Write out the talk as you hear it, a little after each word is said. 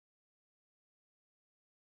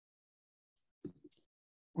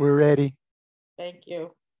We're ready. Thank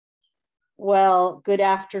you. Well, good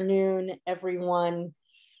afternoon, everyone.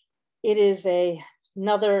 It is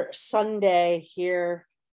another Sunday here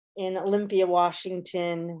in Olympia,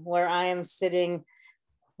 Washington, where I am sitting.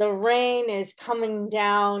 The rain is coming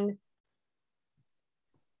down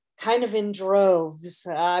kind of in droves.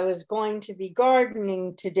 I was going to be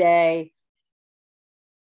gardening today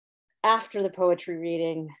after the poetry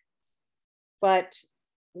reading, but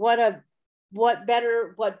what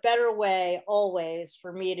better way always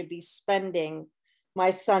for me to be spending my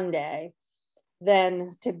Sunday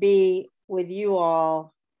than to be with you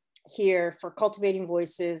all here for Cultivating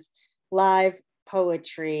Voices live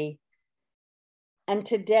poetry. And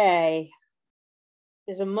today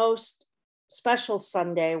is a most special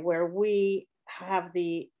Sunday where we have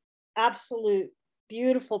the absolute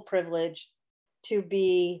beautiful privilege to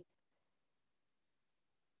be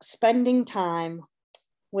spending time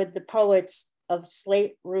with the poets of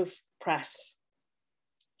Slate Roof Press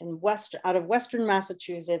out of Western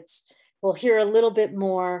Massachusetts. We'll hear a little bit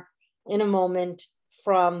more in a moment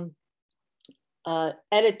from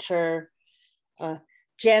editor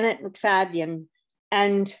Janet MacFadyen.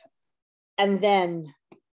 And then,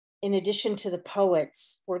 in addition to the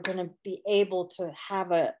poets, we're going to be able to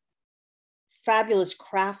have a fabulous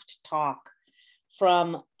craft talk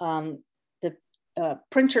from the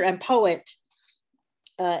printer and poet,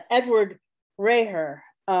 Edward Rayher.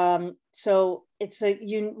 So it's a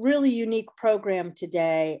really unique program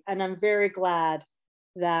today, and I'm very glad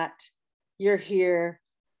that you're here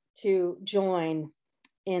to join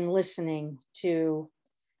in listening to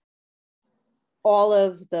all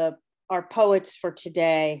of our poets for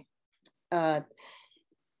today. We're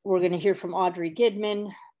going to hear from Audrey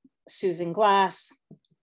Gidman, Susan Glass,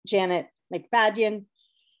 Janet MacFadyen,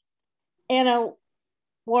 Anna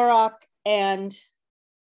Warrock, and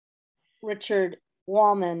Richard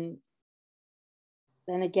Wollman.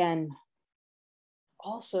 Then again,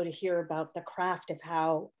 also to hear about the craft of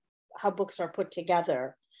how books are put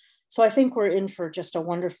together. So I think we're in for just a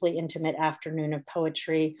wonderfully intimate afternoon of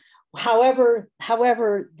poetry, however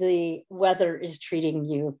the weather is treating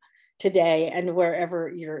you today and wherever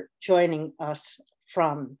you're joining us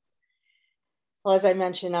from. Well, as I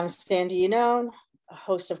mentioned, I'm Sandy Yannone, a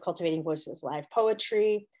host of Cultivating Voices live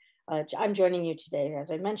poetry. I'm joining you today,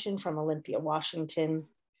 as I mentioned, from Olympia, Washington.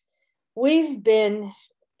 We've been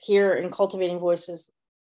here in Cultivating Voices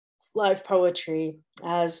live poetry,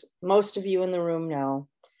 as most of you in the room know,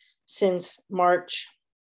 since March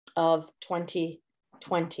of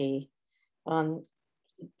 2020,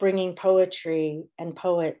 bringing poetry and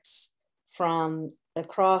poets from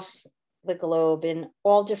across the globe in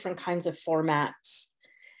all different kinds of formats.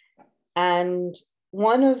 And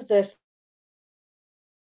one of the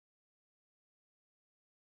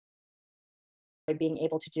being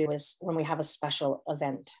able to do is when we have a special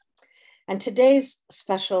event. And today's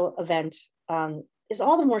special event is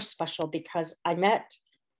all the more special because I met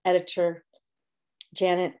editor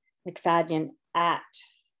Janet MacFadyen at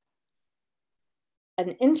an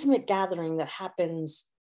intimate gathering that happens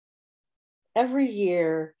every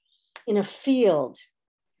year in a field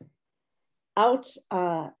out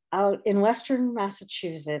in Western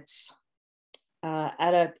Massachusetts,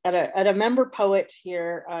 at a member poet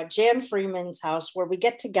here, Jan Freeman's house, where we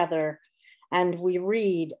get together and we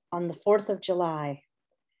read on the 4th of July.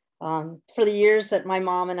 For the years that my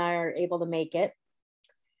mom and I are able to make it,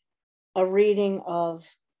 a reading of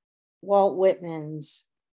Walt Whitman's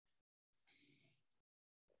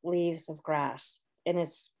Leaves of Grass in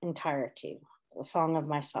its entirety, a song of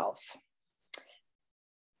myself.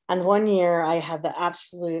 And one year I had the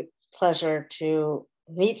absolute pleasure to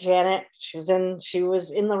meet Janet. She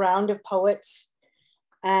was in the round of poets,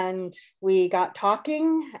 and we got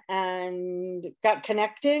talking and got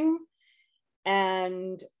connecting.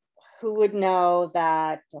 And who would know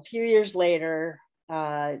that a few years later,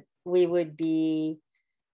 we would be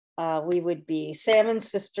salmon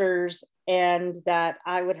sisters, and that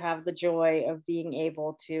I would have the joy of being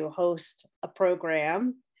able to host a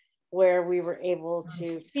program where we were able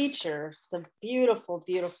to feature the beautiful,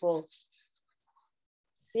 beautiful,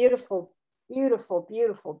 beautiful, beautiful,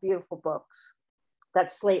 beautiful, beautiful books that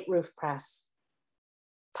Slate Roof Press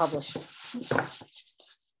publishes.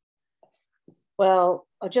 Well,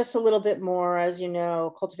 just a little bit more. As you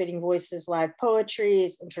know, Cultivating Voices live poetry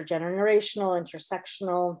is intergenerational,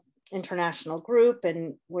 intersectional, international group,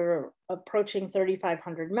 and we're approaching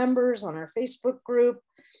 3,500 members on our Facebook group.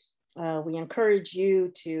 We encourage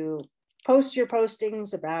you to post your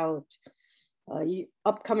postings about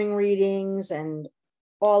upcoming readings and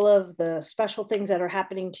all of the special things that are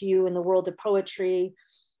happening to you in the world of poetry.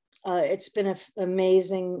 It's been an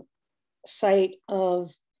amazing site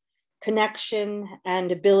of connection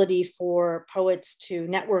and ability for poets to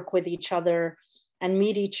network with each other and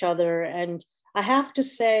meet each other. And I have to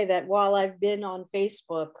say that while I've been on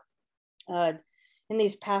Facebook in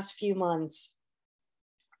these past few months,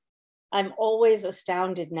 I'm always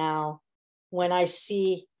astounded now when I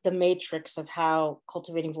see the matrix of how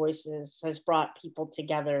Cultivating Voices has brought people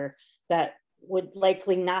together that would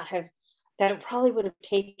likely not have, that it probably would have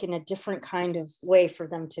taken a different kind of way for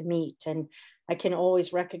them to meet. And I can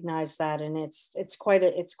always recognize that. And it's quite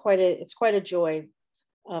a joy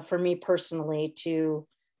for me personally to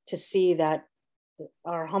see that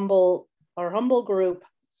our humble group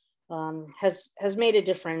has made a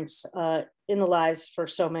difference in the lives for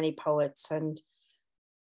so many poets. And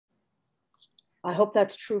I hope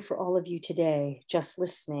that's true for all of you today, just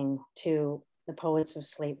listening to the poets of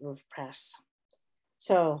Slate Roof Press.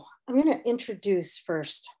 So I'm going to introduce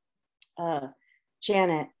first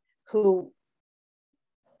Janet, who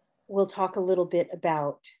will talk a little bit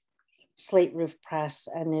about Slate Roof Press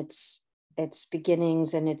and its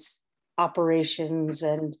beginnings and its operations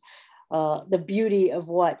and the beauty of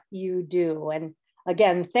what you do. And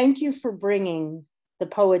again, thank you for bringing the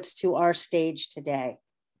poets to our stage today.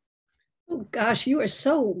 Oh gosh, you are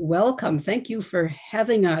so welcome. Thank you for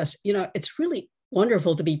having us. You know, it's really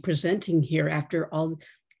wonderful to be presenting here after all,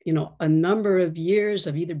 you know, a number of years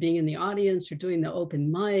of either being in the audience or doing the open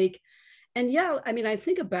mic. And yeah, I mean, I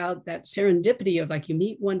think about that serendipity of like you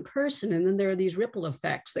meet one person and then there are these ripple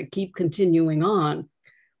effects that keep continuing on,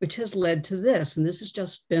 which has led to this. And this has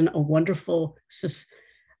just been a wonderful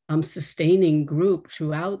sustaining group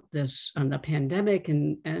throughout this the pandemic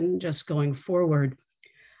and just going forward.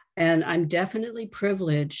 And I'm definitely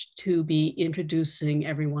privileged to be introducing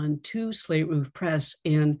everyone to Slate Roof Press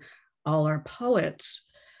and all our poets.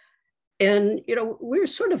 And, you know, we're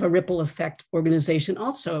sort of a ripple effect organization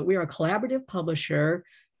also. We are a collaborative publisher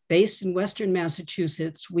based in Western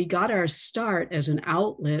Massachusetts. We got our start as an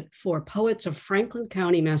outlet for poets of Franklin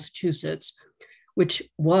County, Massachusetts, which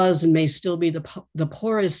was and may still be the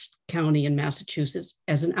poorest county in Massachusetts,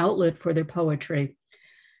 as an outlet for their poetry.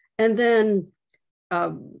 And then,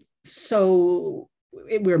 so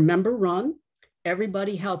we're member run.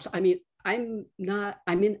 Everybody helps. I mean,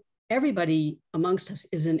 everybody amongst us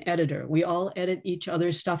is an editor. We all edit each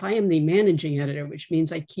other's stuff. I am the managing editor, which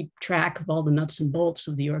means I keep track of all the nuts and bolts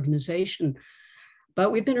of the organization.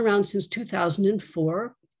 But we've been around since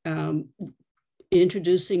 2004,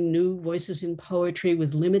 introducing new voices in poetry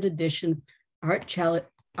with limited edition art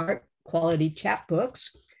quality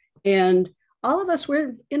chapbooks. And all of us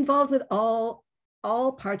were involved with all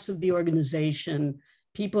parts of the organization.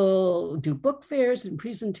 People do book fairs and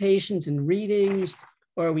presentations and readings,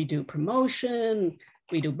 or we do promotion,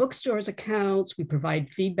 we do bookstores accounts, we provide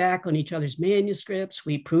feedback on each other's manuscripts,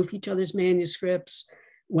 we proof each other's manuscripts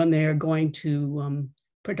when they're going to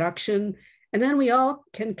production. And then we all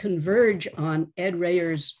can converge on Ed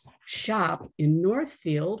Rayher's shop in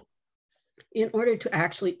Northfield in order to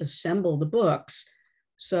actually assemble the books.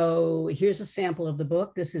 So here's a sample of the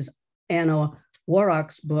book. This is Anna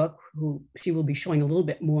Warrock's book, who she will be showing a little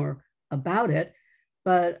bit more about it.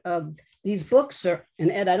 But these books are,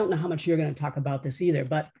 and Ed, I don't know how much you're going to talk about this either,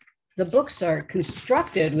 but the books are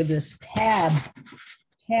constructed with this tabbed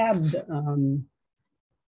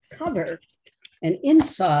cover. And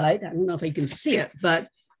inside, I don't know if you can see it, but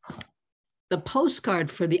the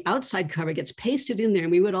postcard for the outside cover gets pasted in there,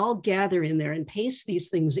 and we would all gather in there and paste these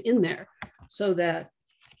things in there so that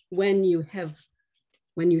when you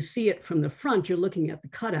see it from the front, you're looking at the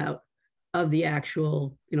cutout of the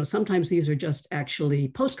actual, you know, sometimes these are just actually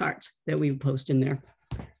postcards that we post in there.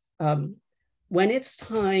 When it's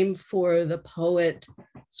time for the poet's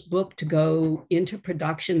book to go into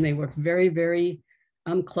production, they work very, very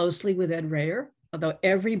closely with Ed Rayher. Although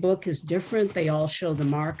every book is different, they all show the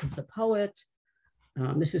mark of the poet.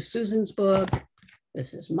 This is Susan's book.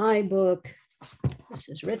 This is my book. This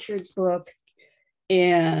is Richard's book.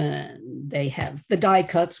 And they have the die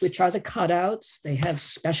cuts, which are the cutouts. They have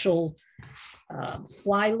special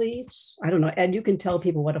fly leaves. I don't know, Ed, you can tell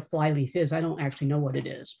people what a fly leaf is. I don't actually know what it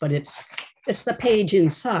is, but it's the page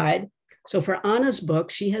inside. So for Anna's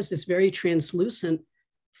book, she has this very translucent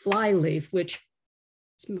fly leaf, which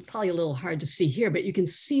it's probably a little hard to see here, but you can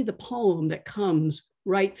see the poem that comes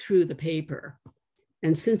right through the paper.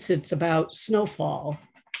 And since it's about snowfall,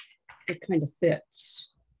 it kind of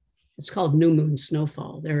fits. It's called New Moon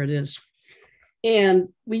Snowfall. There it is. And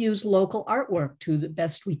we use local artwork to the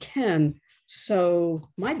best we can. So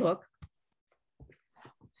my book,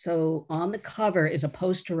 so on the cover is a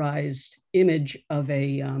posterized image of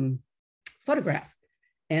a photograph.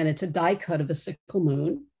 and it's a die cut of a sickle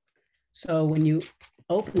moon. So when you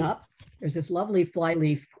open up, there's this lovely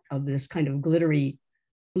flyleaf of this kind of glittery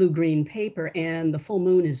blue-green paper, and the full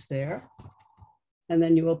moon is there. And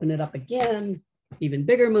then you open it up again, even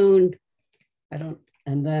bigger moon.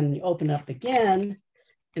 And then you open up again.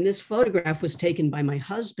 And this photograph was taken by my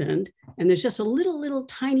husband. And there's just a little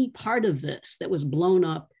tiny part of this that was blown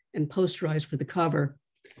up and posterized for the cover.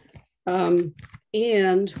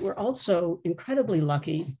 And we're also incredibly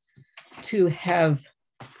lucky to have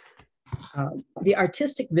the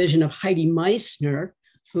artistic vision of Heidi Meissner,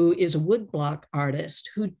 who is a woodblock artist,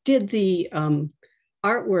 who did the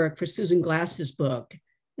artwork for Susan Glass's book.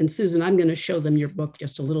 And Susan, I'm going to show them your book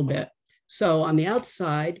just a little bit. So on the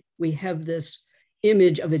outside, we have this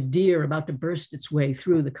image of a deer about to burst its way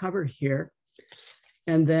through the cover here.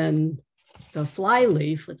 And then the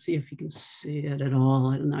flyleaf, let's see if you can see it at all.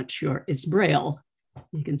 I'm not sure. It's Braille.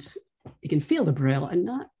 You can feel the Braille and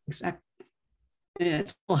not exactly.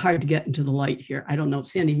 It's a little hard to get into the light here. I don't know.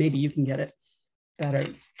 Sandy, maybe you can get it better.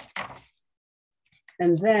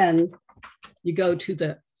 And then you go to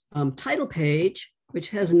the title page,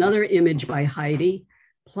 which has another image by Heidi,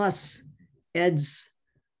 plus Ed's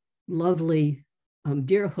lovely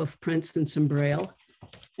deer hoof prints and some Braille.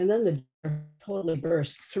 And then the deer totally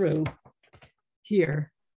bursts through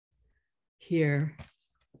here.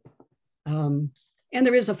 And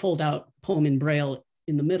there is a fold out poem in Braille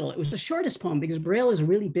in the middle. It was the shortest poem because Braille is a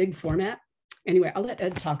really big format. Anyway, I'll let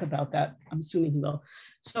Ed talk about that. I'm assuming he will.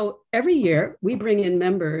 So every year we bring in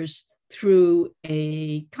members through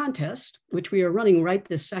a contest, which we are running right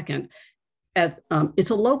this second. It's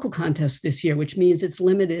a local contest this year, which means it's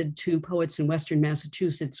limited to poets in Western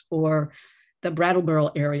Massachusetts or the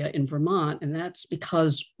Brattleboro area in Vermont. And that's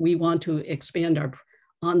because we want to expand our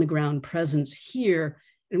on-the-ground presence here.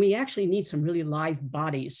 And we actually need some really live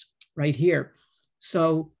bodies right here.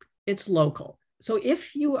 So it's local. So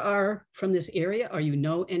if you are from this area or you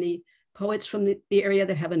know any poets from the area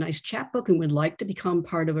that have a nice chapbook and would like to become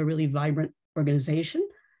part of a really vibrant organization,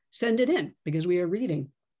 send it in because we are reading.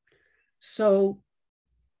 So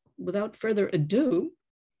without further ado,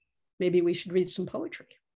 maybe we should read some poetry.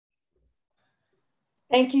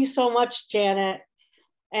 Thank you so much, Janet.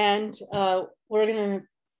 And we're going to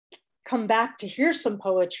come back to hear some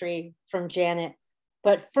poetry from Janet.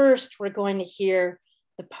 But first, we're going to hear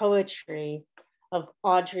the poetry of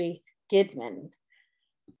Audrey Gidman.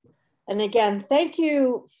 And again, thank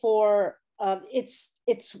you for, it's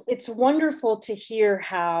wonderful to hear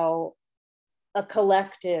how a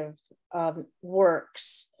collective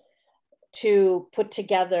works to put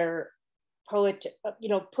together poetry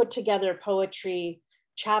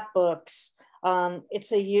chapbooks.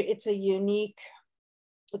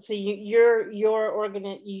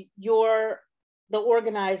 The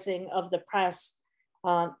organizing of the press.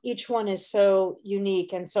 Each one is so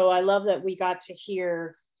unique. And so I love that we got to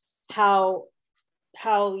hear how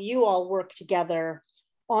you all work together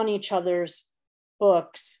on each other's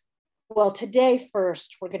books. Well, today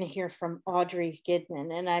first, we're going to hear from Audrey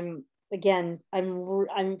Gidman. And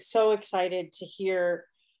I'm so excited to hear,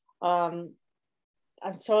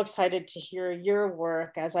 your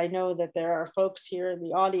work, as I know that there are folks here in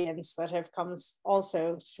the audience that have come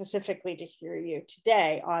also specifically to hear you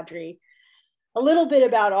today, Audrey. A little bit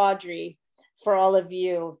about Audrey for all of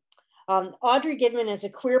you. Audrey Gidman is a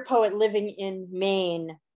queer poet living in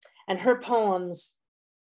Maine, and her poems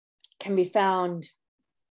can be found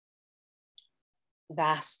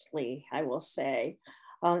vastly, I will say,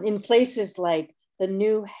 in places like The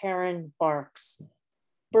New Heron Barks,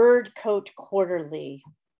 Birdcote Quarterly,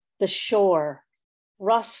 The Shore,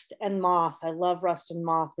 Rust and Moth. I love Rust and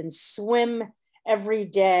Moth, and Swim Every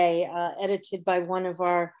Day, edited by one of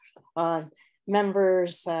our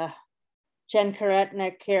members, Jen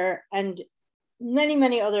Karetnik here, and many,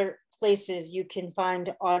 many other places you can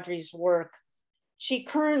find Audrey's work. She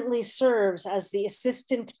currently serves as the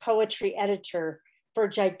assistant poetry editor for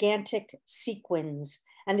Gigantic Sequins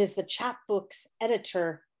and is the chapbook's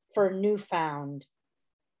editor for Newfound.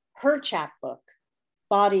 Her chapbook,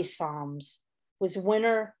 Body Psalms, was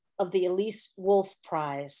winner of the Elise Wolf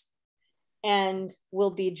Prize and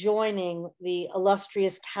will be joining the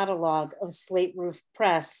illustrious catalog of Slate Roof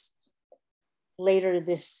Press later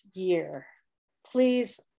this year.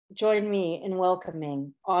 Please join me in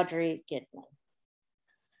welcoming Audrey Gidman.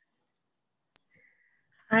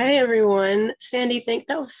 Hi, everyone. Sandy,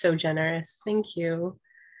 that was so generous. Thank you.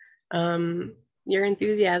 Your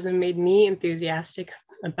enthusiasm made me enthusiastic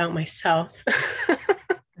about myself.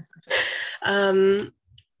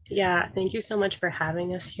 Yeah, thank you so much for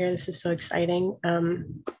having us here. This is so exciting.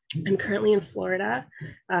 I'm currently in Florida.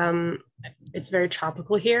 It's very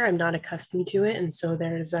tropical here. I'm not accustomed to it. And so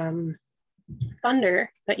there's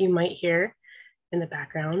thunder that you might hear in the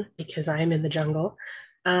background because I'm in the jungle.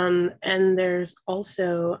 And there's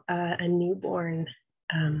also a newborn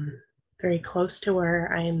very close to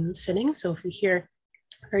where I'm sitting. So if you hear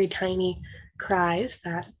very tiny cries,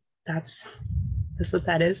 that's what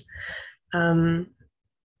that is.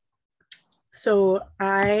 So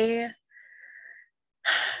my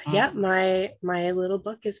little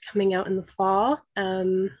book is coming out in the fall.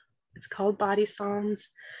 It's called Body Psalms.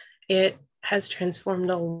 It has transformed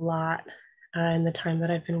a lot in the time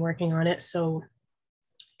that I've been working on it. So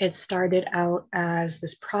it started out as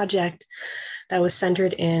this project that was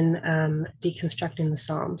centered in deconstructing the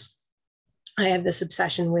Psalms. I have this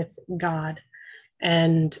obsession with God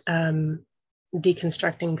and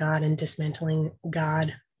deconstructing God and dismantling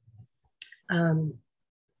God. And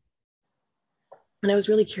I was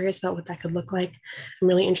really curious about what that could look like. I'm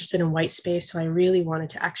really interested in white space, so I really wanted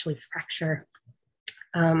to actually fracture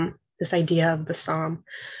this idea of the psalm.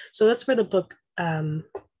 So that's where the book,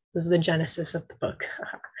 this is the genesis of the book.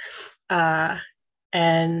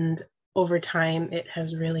 And over time, it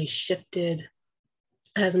has really shifted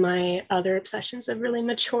as my other obsessions have really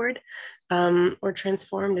matured or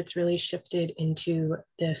transformed. It's really shifted into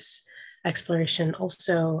this exploration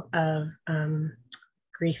also of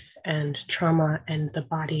grief and trauma and the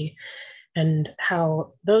body, and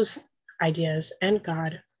how those ideas and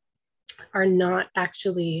God are not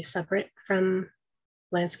actually separate from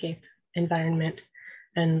landscape environment,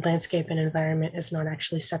 and landscape and environment is not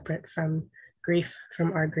actually separate from grief,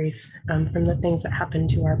 from our grief, from the things that happen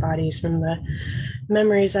to our bodies, from the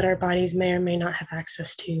memories that our bodies may or may not have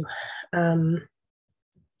access to.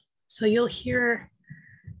 So you'll hear,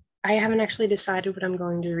 I haven't actually decided what I'm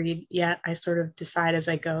going to read yet. I sort of decide as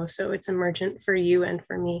I go. So it's emergent for you and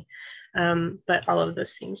for me. But all of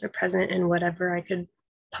those themes are present in whatever I could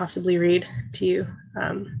possibly read to you.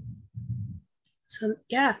 So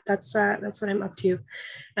yeah, that's what I'm up to.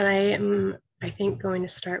 And I am, I think, going to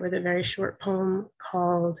start with a very short poem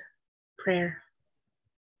called Prayer.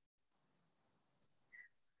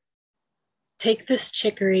 Take this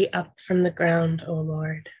chicory up from the ground, O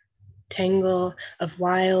Lord. Tangle of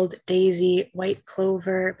wild daisy, white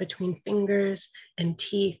clover between fingers and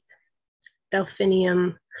teeth,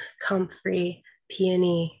 delphinium, comfrey,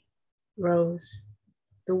 peony, rose.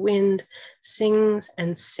 The wind sings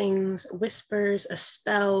and sings, whispers a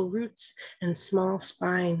spell, roots and small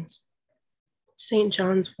spines. St.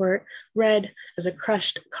 John's wort, red as a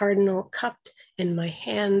crushed cardinal, cupped in my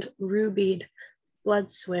hand, rubied,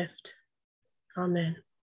 blood swift. Amen.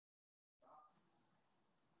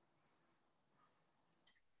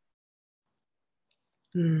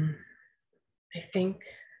 I think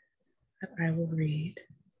that I will read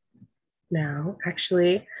now,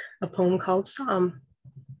 actually, a poem called Psalm.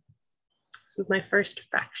 This is my first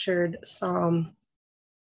fractured psalm.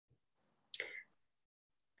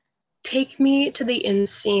 Take me to the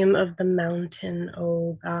inseam of the mountain,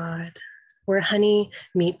 O God, where honey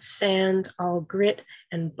meets sand, all grit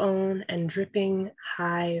and bone and dripping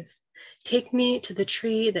hive. Take me to the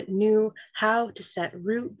tree that knew how to set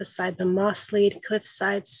root beside the moss-laid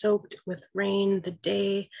cliffside soaked with rain the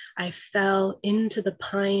day I fell into the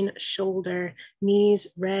pine shoulder, knees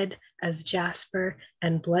red as jasper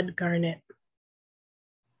and blood garnet.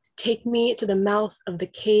 Take me to the mouth of the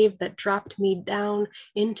cave that dropped me down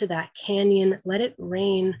into that canyon. Let it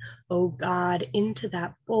rain, O God, into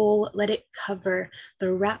that bowl. Let it cover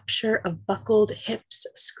the rapture of buckled hips,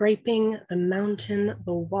 scraping the mountain,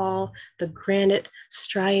 the wall, the granite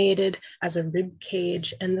striated as a rib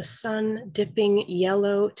cage, and the sun dipping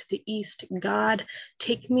yellow to the east. God,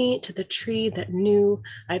 take me to the tree that knew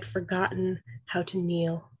I'd forgotten how to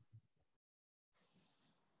kneel.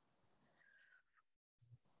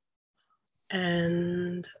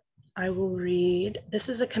 And I will read, this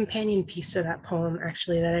is a companion piece to that poem,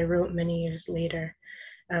 actually, that I wrote many years later.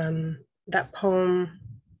 That poem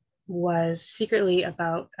was secretly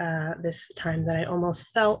about this time that I almost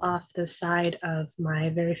fell off the side of my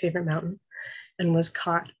very favorite mountain and was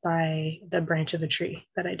caught by the branch of a tree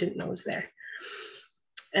that I didn't know was there.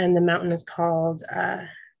 And the mountain is called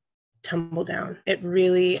Tumble Down. It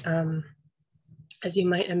really, as you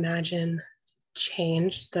might imagine,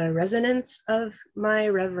 changed the resonance of my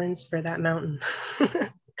reverence for that mountain.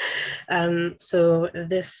 So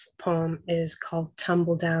this poem is called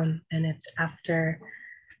Tumble Down, and it's after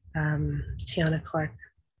Tiana Clark,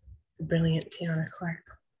 the brilliant Tiana Clark.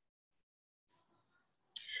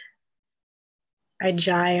 I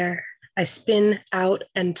gyre, I spin out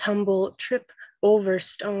and tumble, trip over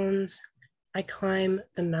stones, I climb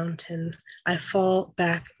the mountain. I fall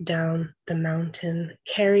back down the mountain,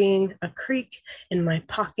 carrying a creek in my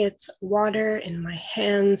pockets, water in my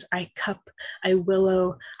hands. I cup, I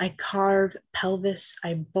willow, I carve pelvis,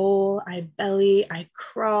 I bowl, I belly, I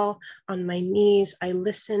crawl on my knees. I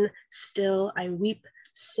listen still, I weep,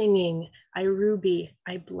 singing. I ruby,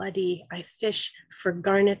 I bloody, I fish for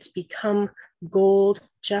garnets, become gold,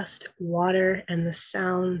 just water and the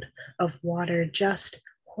sound of water, just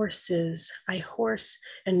horses. I horse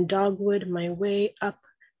and dogwood my way up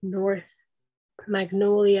north,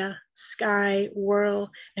 magnolia, sky, whirl,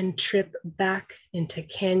 and trip back into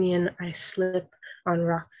canyon. I slip on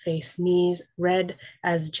rock face knees, red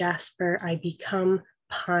as jasper. I become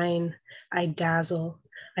pine. I dazzle.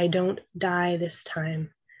 I don't die this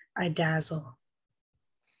time. I dazzle.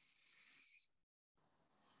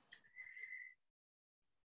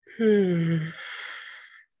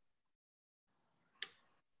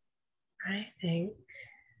 I think,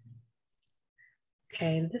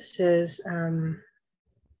 okay, this is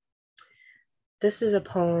a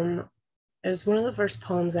poem. It was one of the first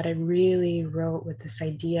poems that I really wrote with this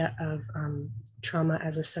idea of trauma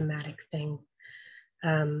as a somatic thing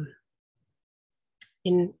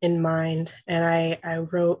in mind. And I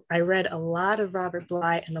read a lot of Robert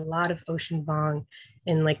Bly and a lot of Ocean Vuong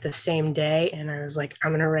in like the same day. And I was like,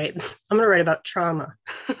 I'm gonna write about trauma.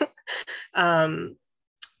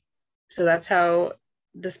 So that's how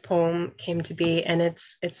this poem came to be. And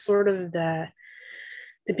it's sort of the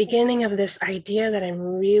beginning of this idea that I'm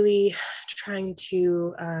really trying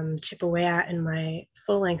to chip away at in my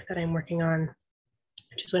full length that I'm working on,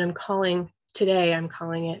 which is what I'm calling today. I'm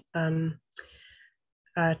calling it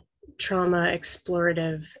trauma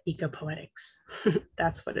explorative ecopoetics.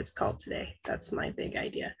 That's what it's called today. That's my big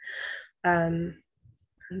idea.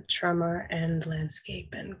 Trauma and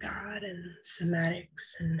landscape and God and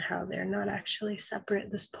somatics and how they're not actually separate.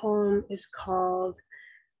 This poem is called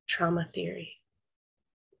Trauma Theory.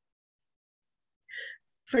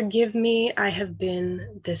 Forgive me, I have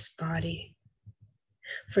been this body.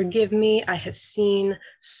 Forgive me, I have seen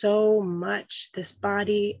so much. This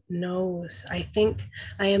body knows. I think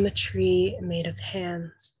I am a tree made of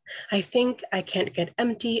hands. I think I can't get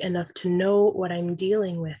empty enough to know what I'm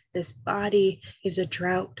dealing with. This body is a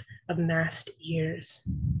drought of massed years.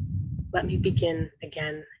 Let me begin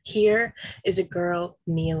again. Here is a girl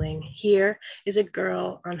kneeling. Here is a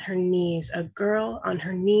girl on her knees, a girl on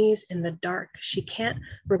her knees in the dark. She can't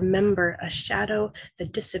remember a shadow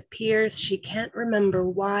that disappears. She can't remember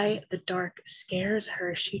why the dark scares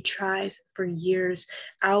her. She tries for years.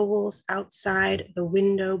 Owls outside the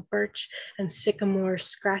window, birch and sycamore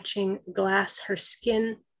scratching glass, her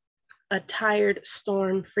skin a tired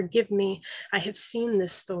storm. Forgive me, I have seen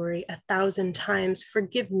this story 1,000 times.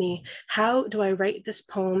 Forgive me, how do I write this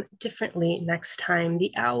poem differently next time?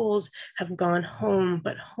 The owls have gone home,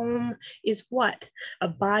 but home is what? A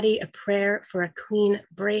body, a prayer for a clean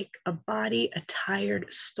break, a body, a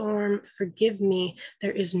tired storm. Forgive me,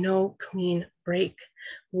 there is no clean break.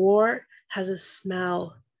 War has a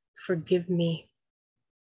smell. Forgive me.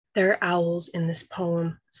 There are owls in this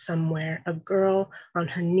poem somewhere. A girl on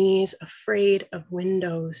her knees, afraid of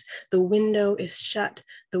windows. The window is shut.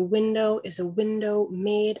 The window is a window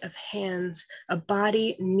made of hands. A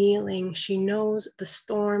body kneeling. She knows the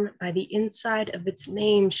storm by the inside of its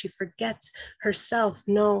name. She forgets herself.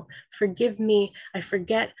 No, forgive me. I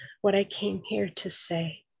forget what I came here to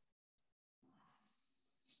say.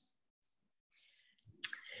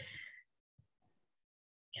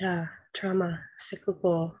 Yeah, trauma,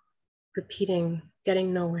 cyclical, repeating,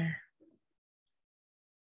 getting nowhere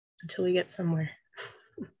until we get somewhere.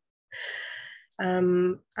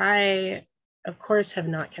 I, of course, have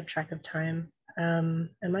not kept track of time. Am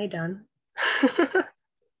I done?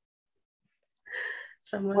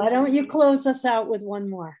 Someone? Why don't you close us out with one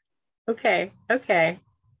more? Okay.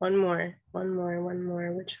 One more.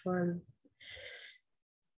 Which one?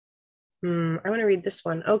 I want to read this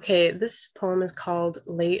one. Okay, this poem is called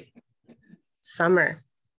Late Summer.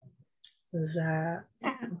 It was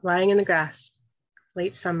lying in the grass,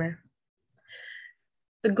 late summer.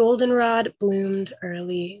 The goldenrod bloomed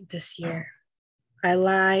early this year. I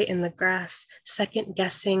lie in the grass, second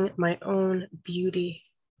guessing my own beauty.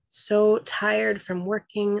 So tired from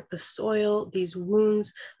working the soil, these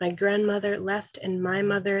wounds my grandmother left and my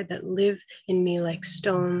mother that live in me like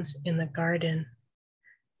stones in the garden.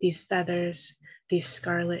 These feathers, these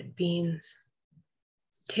scarlet beans.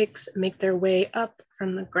 Ticks make their way up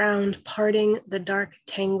from the ground, parting the dark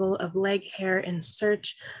tangle of leg hair in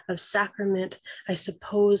search of sacrament. I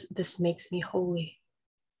suppose this makes me holy,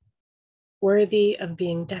 worthy of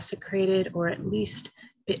being desecrated or at least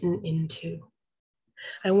bitten into.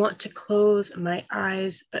 I want to close my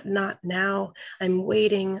eyes, but not now. I'm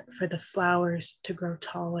waiting for the flowers to grow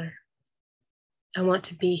taller. I want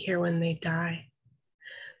to be here when they die,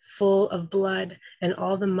 full of blood and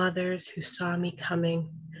all the mothers who saw me coming,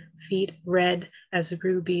 feet red as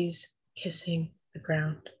rubies kissing the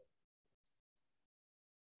ground.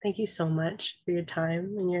 Thank you so much for your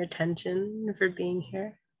time and your attention and for being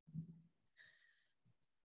here.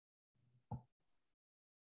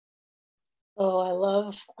 Oh,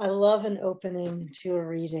 I love an opening to a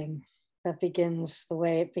reading that begins the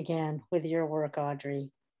way it began with your work,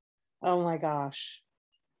 Audrey. Oh my gosh.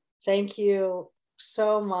 Thank you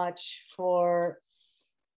so much for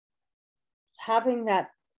having the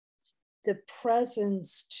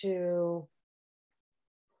presence to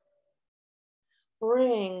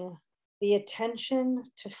bring the attention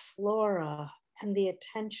to flora and the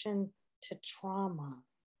attention to trauma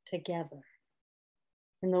together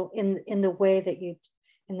in the way that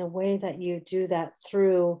you do that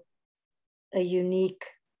through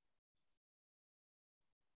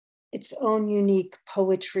its own unique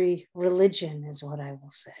poetry religion is what I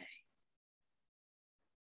will say.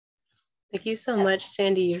 Thank you so much,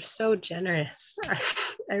 Sandy. You're so generous.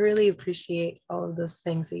 I really appreciate all of those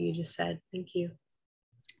things that you just said. Thank you.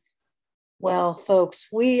 Well, folks,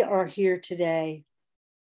 we are here today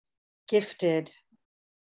gifted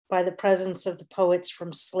by the presence of the poets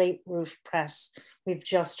from Slate Roof Press. We've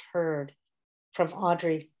just heard from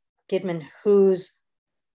Audrey Gidman, whose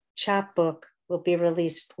chapbook will be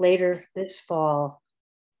released later this fall,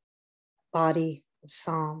 Body of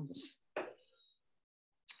Psalms.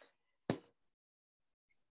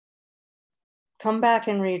 Come back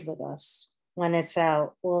and read with us when it's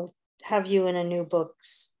out. We'll have you in a new book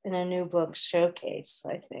showcase,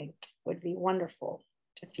 I think. Would be wonderful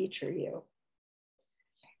to feature you.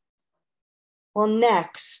 Well,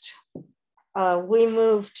 next, we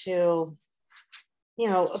move to,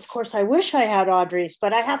 of course, I wish I had Audrey's,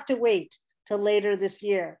 but I have to wait till later this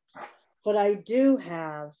year. But I'm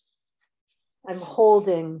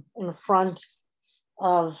holding in front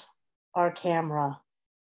of our camera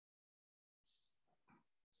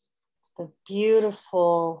the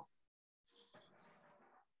beautiful,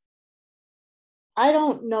 I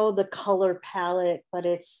don't know the color palette, but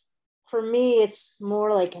for me, it's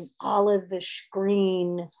more like an olive-ish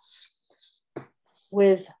green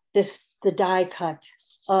with the die cut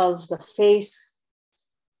of the face,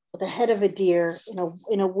 the head of a deer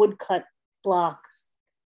in a woodcut block.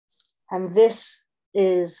 And this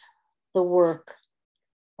is the work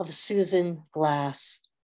of Susan Glass,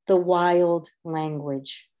 The Wild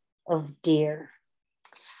Language of Deer.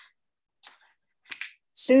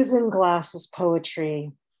 Susan Glass's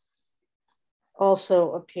poetry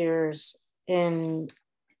also appears in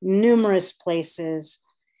numerous places.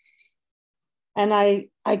 And I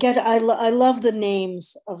love the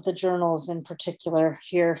names of the journals in particular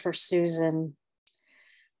here for Susan.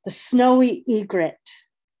 The Snowy Egret,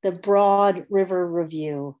 the Broad River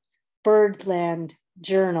Review, Birdland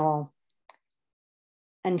Journal,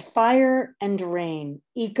 and Fire and Rain,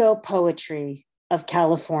 Eco Poetry of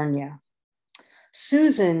California.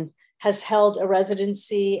 Susan has held a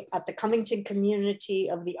residency at the Cummington Community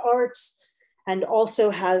of the Arts and also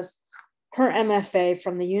has her MFA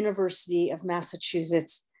from the University of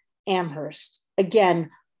Massachusetts, Amherst. Again,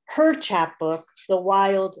 her chapbook, The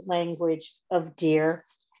Wild Language of Deer,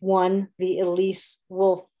 won the Elise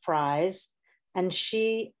Wolf Prize, and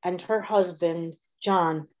she and her husband,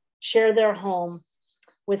 John, share their home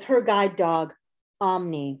with her guide dog,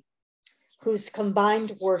 Omni, whose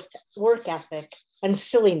combined work ethic and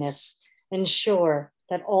silliness ensure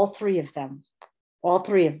that all three of them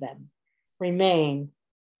remain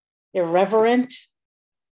irreverent,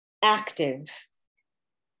 active,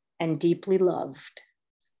 and deeply loved.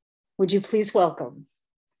 Would you please welcome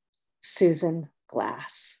Susan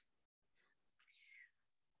Glass?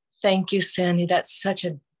 Thank you, Sandy. That's such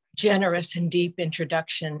a generous and deep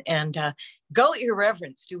introduction. And go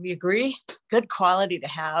irreverence, do we agree? Good quality to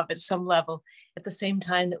have at some level at the same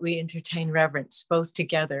time that we entertain reverence, both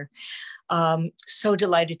together. So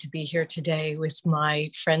delighted to be here today with my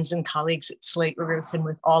friends and colleagues at Slate Roof and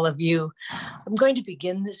with all of you. I'm going to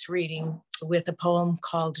begin this reading with a poem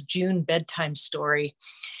called June Bedtime Story,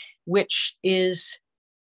 which is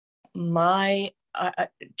my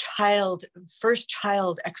first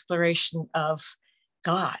child exploration of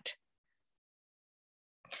God.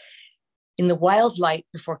 In the wild light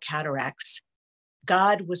before cataracts,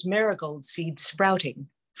 God was marigold seed sprouting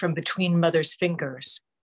from between mother's fingers,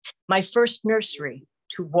 my first nursery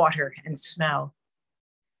to water and smell.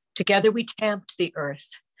 Together we tamped the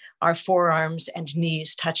earth, our forearms and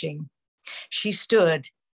knees touching. She stood,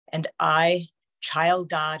 and I, child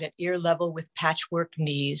God at ear level with patchwork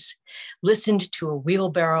knees, listened to a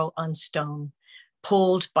wheelbarrow on stone,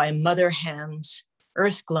 pulled by mother hands,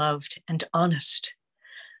 earth-gloved and honest.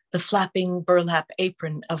 The flapping burlap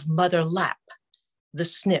apron of mother lap, the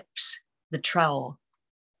snips, the trowel.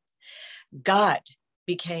 God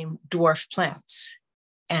became dwarf plants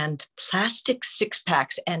and plastic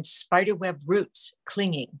six-packs and spiderweb roots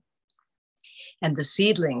clinging. And the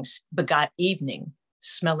seedlings begot evening,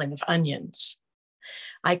 smelling of onions.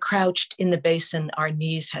 I crouched in the basin our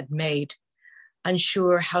knees had made,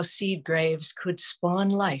 unsure how seed graves could spawn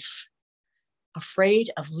life, afraid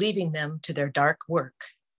of leaving them to their dark work,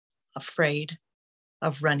 afraid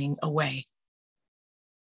of running away.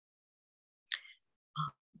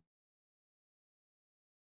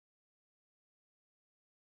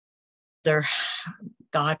 Their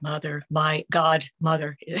godmother, my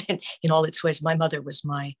godmother, in all its ways, my mother was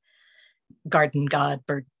my garden god,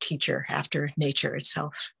 bird teacher after nature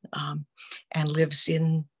itself, and lives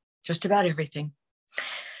in just about everything.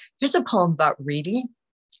 Here's a poem about reading,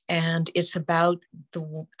 and it's about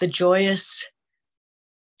the joyous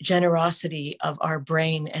generosity of our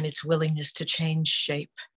brain and its willingness to change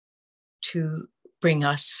shape to bring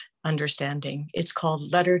us understanding. It's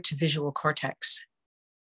called Letter to Visual Cortex.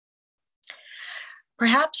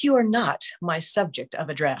 Perhaps you are not my subject of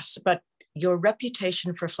address, but your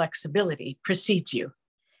reputation for flexibility precedes you,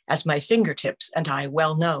 as my fingertips and I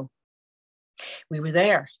well know. We were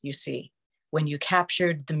there, you see, when you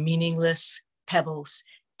captured the meaningless pebbles,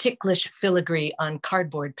 ticklish filigree on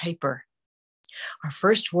cardboard paper. Our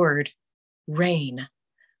first word, rain,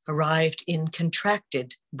 arrived in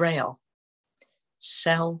contracted braille.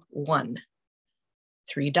 Cell 1.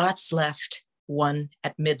 3 dots left, 1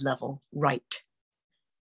 at mid-level right.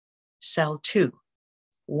 Cell 2.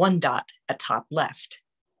 1 dot at top left.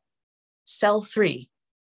 Cell 3.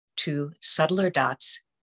 2 subtler dots,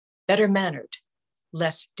 better mannered,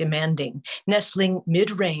 less demanding, nestling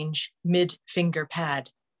mid-range, mid-finger pad.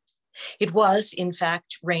 It was, in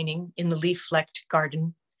fact, raining in the leaf-flecked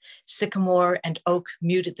garden. Sycamore and oak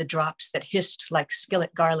muted the drops that hissed like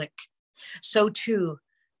skillet garlic. So too,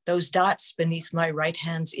 those dots beneath my right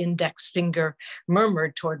hand's index finger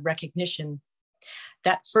murmured toward recognition.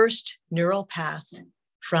 That first neural path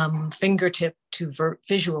from fingertip to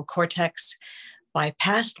visual cortex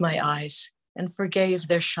bypassed my eyes and forgave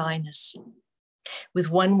their shyness. With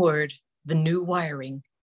one word, the new wiring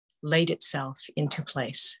laid itself into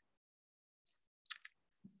place.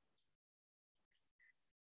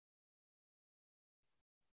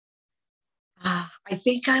 I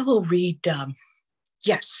think I will read,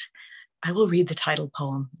 yes, I will read the title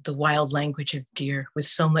poem, The Wild Language of Deer, with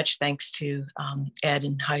so much thanks to Ed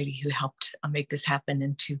and Heidi who helped make this happen,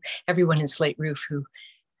 and to everyone in Slate Roof who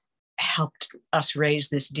helped us raise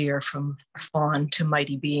this deer from fawn to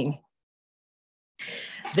mighty being.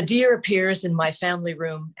 The deer appears in my family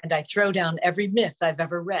room, and I throw down every myth I've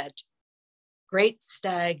ever read. Great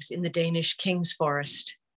stags in the Danish king's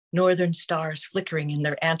forest, northern stars flickering in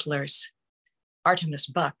their antlers, Artemis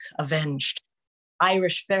buck avenged,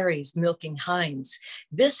 Irish fairies milking hinds.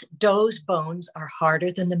 This doe's bones are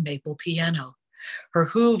harder than the maple piano. Her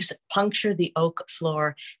hooves puncture the oak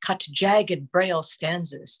floor, cut jagged braille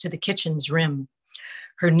stanzas to the kitchen's rim.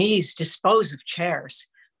 Her knees dispose of chairs.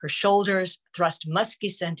 Her shoulders thrust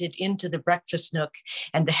musky-scented into the breakfast nook,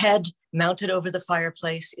 and the head mounted over the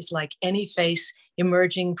fireplace is like any face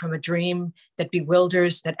emerging from a dream that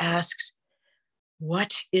bewilders, that asks,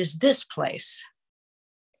 "What is this place?"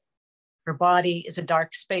 Her body is a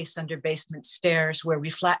dark space under basement stairs where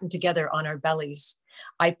we flatten together on our bellies.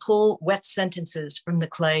 I pull wet sentences from the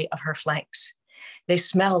clay of her flanks. They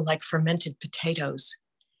smell like fermented potatoes.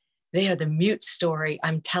 They are the mute story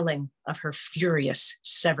I'm telling of her furious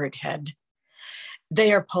severed head.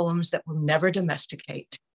 They are poems that will never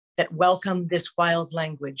domesticate, that welcome this wild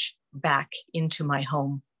language back into my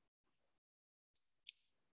home.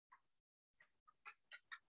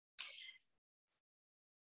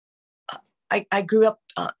 I grew up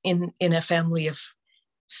in a family of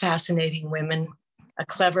fascinating women, a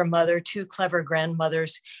clever mother, 2 clever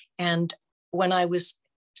grandmothers. And when I was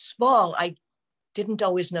small, I didn't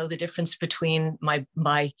always know the difference between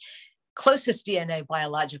my closest DNA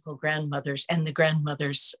biological grandmothers and the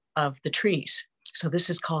grandmothers of the trees. So this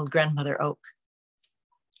is called Grandmother Oak.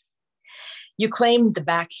 You claimed the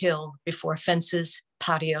back hill before fences,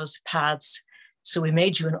 patios, paths. So we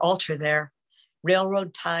made you an altar there.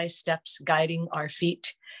 Railroad tie steps guiding our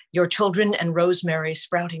feet, your children and rosemary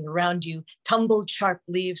sprouting around you, tumbled sharp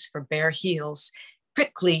leaves for bare heels,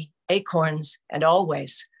 prickly acorns, and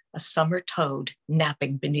always a summer toad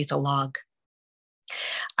napping beneath a log.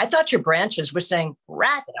 I thought your branches were saying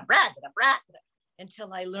racketa, racketa, racketa,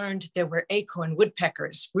 until I learned there were acorn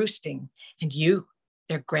woodpeckers roosting, and you,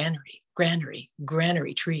 their granary, granary,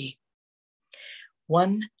 granary tree.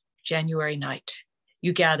 One January night,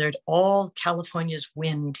 you gathered all California's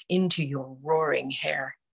wind into your roaring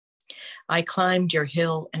hair. I climbed your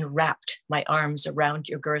hill and wrapped my arms around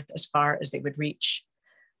your girth as far as they would reach.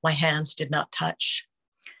 My hands did not touch.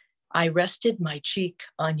 I rested my cheek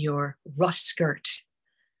on your rough skirt.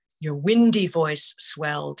 Your windy voice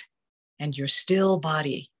swelled, and your still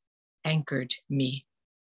body anchored me.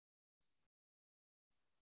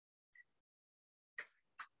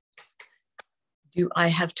 Do I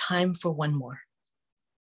have time for one more?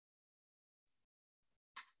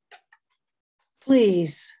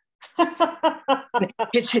 Please. I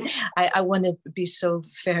want to be so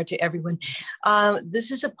fair to everyone.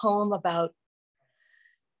 This is a poem about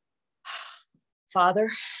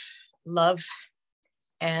father, love,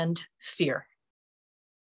 and fear.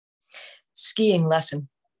 Skiing lesson.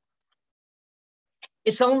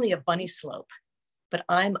 It's only a bunny slope, but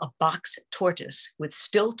I'm a box tortoise with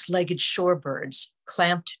stilt-legged shorebirds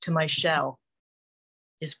clamped to my shell.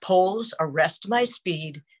 His poles arrest my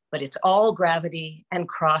speed, but it's all gravity and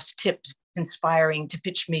cross tips conspiring to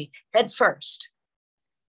pitch me head first.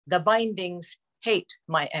 The bindings hate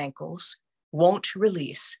my ankles, won't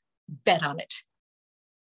release, bet on it.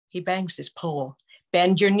 He bangs his pole.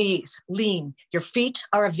 Bend your knees, lean, your feet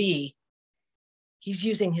are a V. He's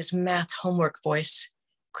using his math homework voice,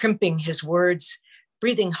 crimping his words,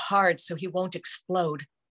 breathing hard so he won't explode.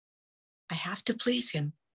 I have to please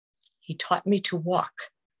him. He taught me to walk,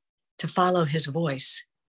 to follow his voice.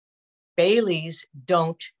 Baileys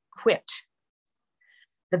don't quit.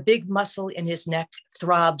 The big muscle in his neck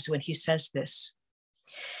throbs when he says this.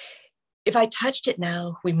 If I touched it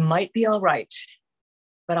now, we might be all right,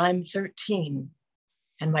 but I'm 13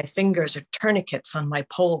 and my fingers are tourniquets on my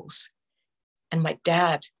poles, and my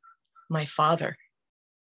dad, my father,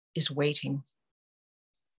 is waiting.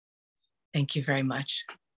 Thank you very much.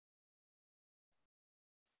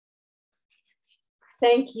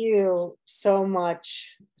 Thank you so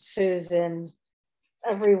much, Susan.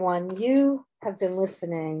 Everyone, you have been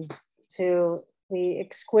listening to the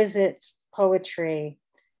exquisite poetry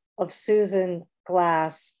of Susan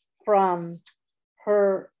Glass from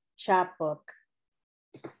her chapbook.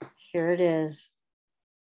 Here it is,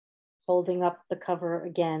 holding up the cover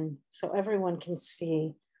again so everyone can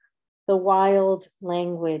see the wild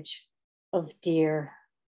language of deer.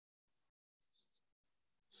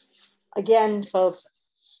 Again, folks,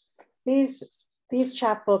 these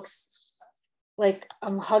chapbooks, like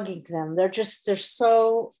I'm hugging them. They're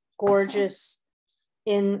so gorgeous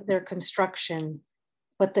in their construction,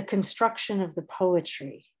 but the construction of the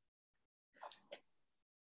poetry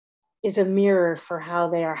is a mirror for how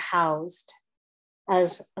they are housed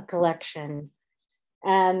as a collection.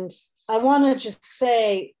 And I want to just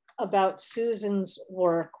say about Susan's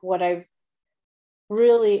work, what I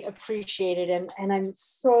really appreciated, and I'm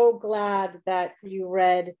so glad that you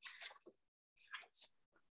read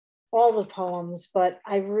all the poems, but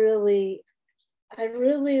I really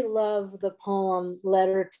love the poem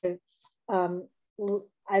Letter to,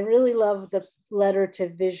 I really love the Letter to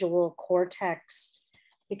Visual Cortex,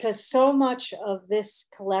 because so much of this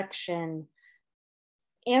collection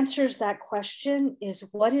answers that question, is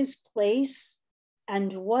what is place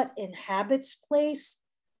and what inhabits place,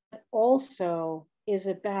 but also is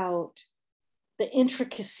about the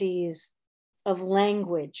intricacies of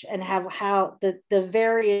language and how the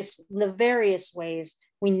various ways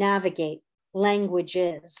we navigate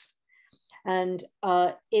languages. And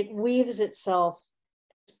it weaves itself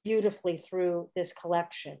beautifully through this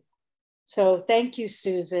collection. So thank you,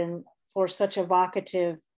 Susan, for such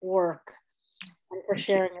evocative work and for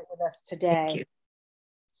sharing it with us today.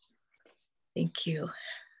 Thank you.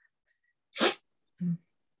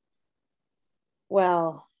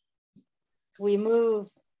 Well, we move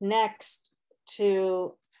next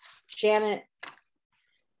to Janet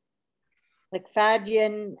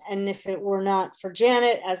MacFadyen, and if it were not for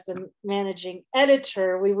Janet as the managing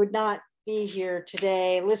editor, we would not be here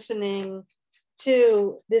today listening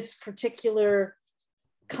to this particular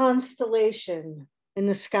constellation in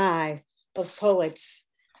the sky of poets.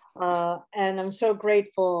 And I'm so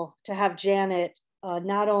grateful to have Janet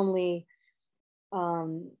not only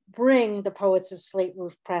bring the poets of Slate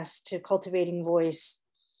Roof Press to Cultivating Voice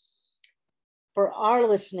for our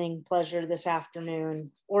listening pleasure this afternoon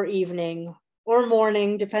or evening or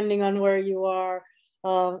morning, depending on where you are.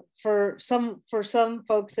 For some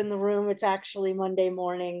folks in the room, it's actually Monday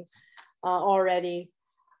morning already.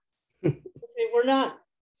 we're not,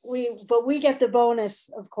 but we get the bonus,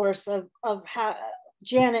 of course, of how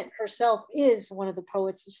Janet herself is one of the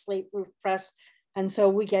poets of Slate Roof Press. And so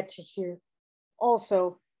we get to hear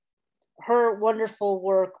also her wonderful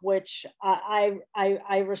work, which I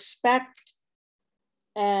respect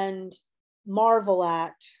and marvel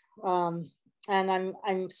at. And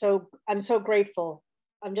I'm so grateful.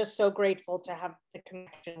 I'm just so grateful to have the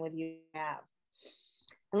connection with you have.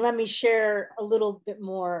 And let me share a little bit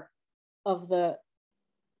more of the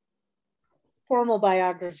formal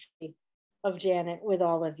biography of Janet with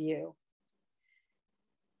all of you.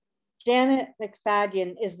 Janet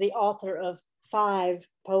MacFadyen is the author of 5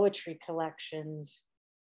 poetry collections.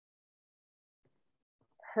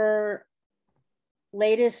 Her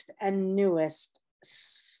latest and newest,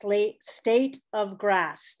 State of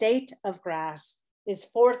Grass, is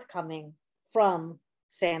forthcoming from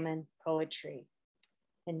Salmon Poetry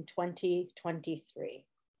in 2023.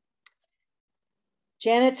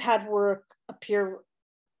 Janet's had work appear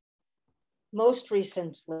most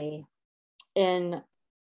recently in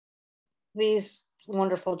these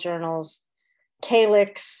wonderful journals: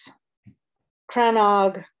 Calyx,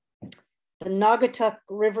 Crannog, the Naugatuck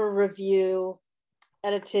River Review,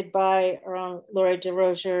 edited by Laurie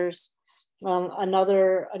DeRogers,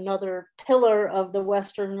 another pillar of the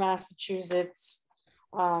Western Massachusetts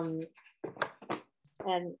and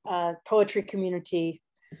poetry community.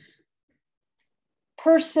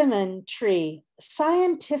 Persimmon Tree,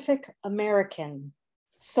 Scientific American,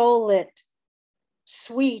 Soul Lit,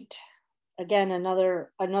 Sweet, again, another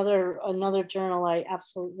journal I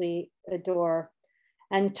absolutely adore,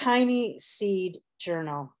 and Tiny Seed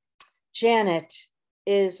Journal. Janet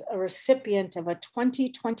is a recipient of a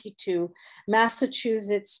 2022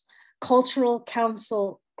 Massachusetts Cultural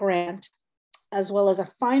Council grant, as well as a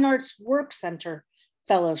Fine Arts Work Center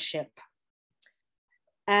fellowship,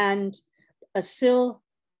 and a SIL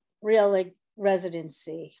Real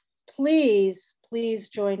residency. Please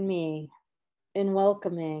join me in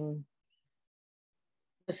welcoming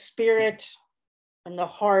the spirit and the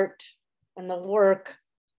heart and the work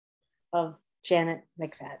of Janet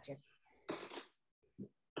MacFadyen.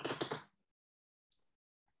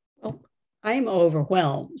 Well, I'm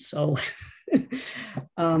overwhelmed, so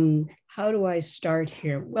how do I start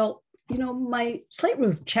here? Well, you know, my Slate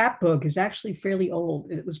Roof chapbook is actually fairly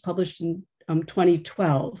old. It was published in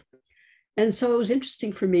 2012. And so it was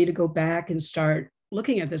interesting for me to go back and start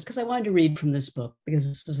looking at this because I wanted to read from this book because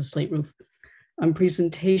this was a Slate Roof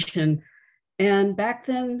presentation. And back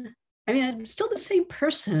then, I mean, I'm still the same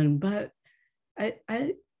person, but I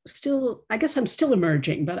guess I'm still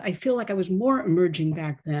emerging, but I feel like I was more emerging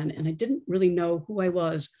back then and I didn't really know who I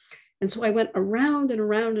was. And so I went around and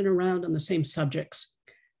around and around on the same subjects,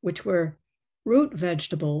 which were root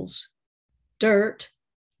vegetables, dirt,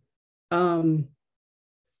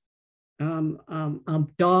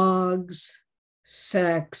 dogs,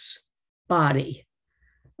 sex, body,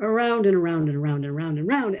 around and around and around and around and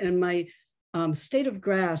around. And my State of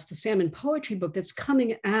Grass, the salmon poetry book that's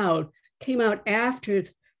coming out, came out after,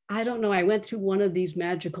 I don't know, I went through one of these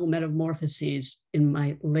magical metamorphoses in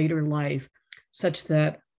my later life, such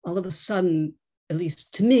that all of a sudden, at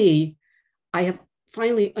least to me, I have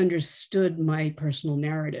finally understood my personal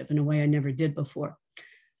narrative in a way I never did before.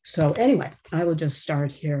 So anyway, I will just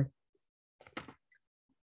start here.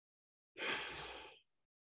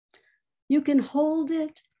 You can hold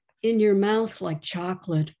it in your mouth like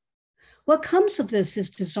chocolate. What comes of this is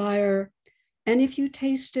desire, and if you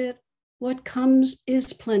taste it, what comes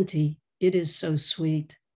is plenty. It is so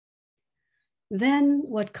sweet. Then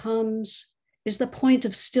what comes is the point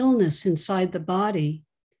of stillness inside the body.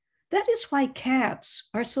 That is why cats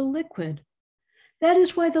are so liquid. That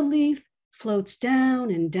is why the leaf floats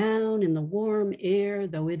down and down in the warm air,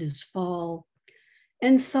 though it is fall,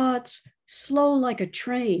 and thoughts slow like a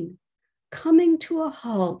train, coming to a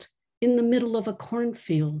halt in the middle of a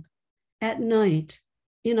cornfield at night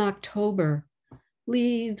in October,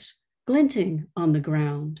 leaves glinting on the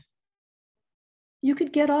ground. You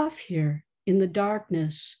could get off here in the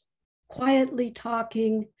darkness, quietly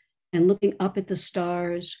talking and looking up at the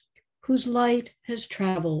stars, whose light has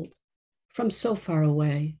traveled from so far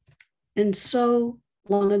away and so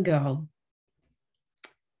long ago.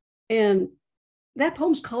 And that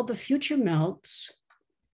poem's called The Future Melts.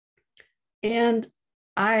 And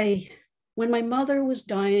when my mother was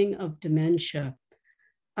dying of dementia,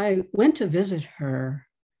 I went to visit her,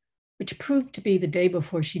 which proved to be the day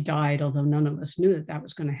before she died, although none of us knew that that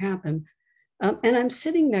was going to happen. And I'm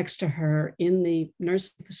sitting next to her in the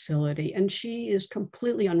nursing facility, and she is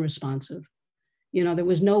completely unresponsive. You know, there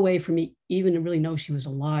was no way for me even to really know she was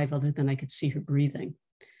alive other than I could see her breathing.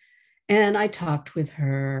 And I talked with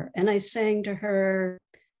her and I sang to her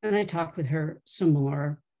and I talked with her some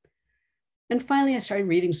more. And finally, I started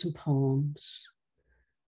reading some poems.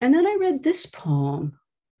 And then I read this poem.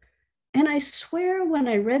 And I swear when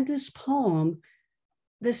I read this poem,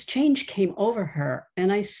 this change came over her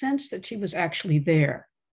and I sensed that she was actually there.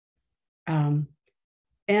 And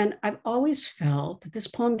I've always felt that this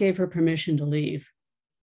poem gave her permission to leave.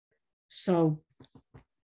 So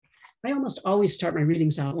I almost always start my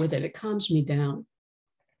readings out with it. It calms me down.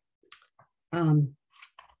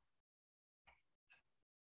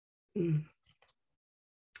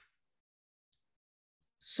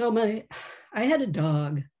 So I had a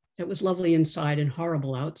dog that was lovely inside and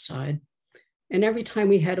horrible outside. And every time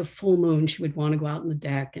we had a full moon, she would want to go out on the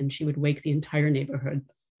deck and she would wake the entire neighborhood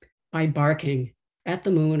by barking at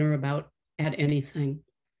the moon or at anything.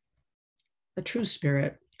 A true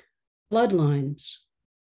spirit, bloodlines,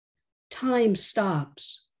 time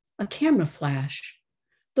stops, a camera flash,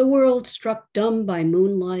 the world struck dumb by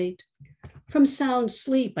moonlight. From sound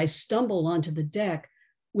sleep, I stumble onto the deck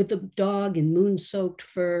with the dog in moon-soaked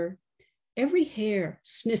fur. Every hair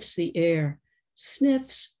sniffs the air,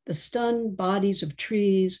 sniffs the stunned bodies of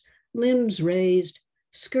trees, limbs raised,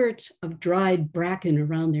 skirts of dried bracken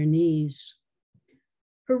around their knees.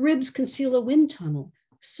 Her ribs conceal a wind tunnel,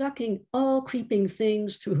 sucking all creeping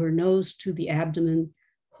things through her nose to the abdomen,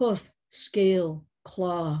 hoof, scale,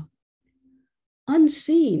 claw.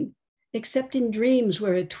 Unseen, except in dreams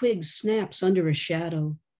where a twig snaps under a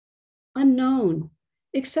shadow. Unknown,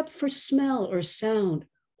 except for smell or sound,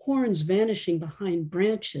 horns vanishing behind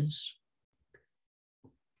branches.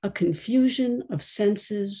 A confusion of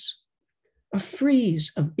senses, a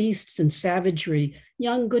freeze of beasts and savagery,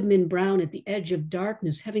 young Goodman Brown at the edge of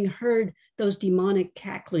darkness, having heard those demonic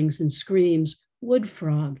cacklings and screams, wood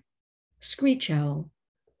frog, screech owl.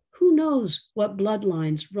 Who knows what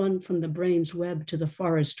bloodlines run from the brain's web to the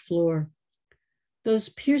forest floor? Those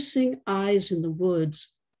piercing eyes in the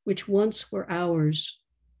woods, which once were ours,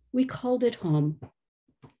 we called it home.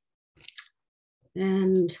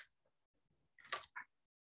 And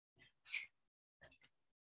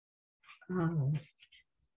so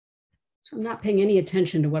I'm not paying any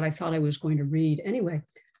attention to what I thought I was going to read. Anyway,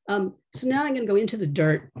 so now I'm going to go into the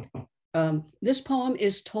dirt. This poem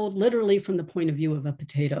is told literally from the point of view of a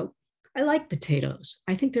potato. I like potatoes.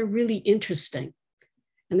 I think they're really interesting.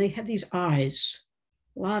 And they have these eyes,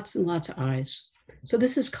 lots and lots of eyes. So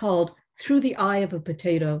this is called Through the Eye of a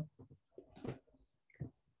Potato.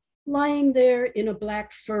 Lying there in a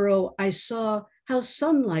black furrow, I saw how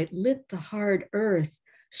sunlight lit the hard earth,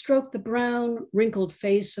 stroked the brown, wrinkled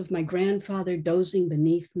face of my grandfather dozing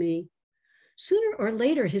beneath me. Sooner or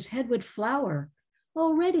later, his head would flower.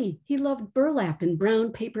 Already, he loved burlap in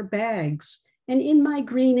brown paper bags, and in my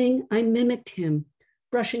greening, I mimicked him,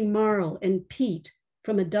 brushing marl and peat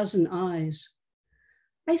from a dozen eyes.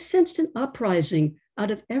 I sensed an uprising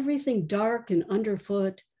out of everything dark and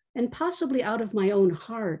underfoot, and possibly out of my own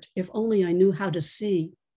heart, if only I knew how to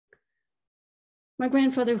see. My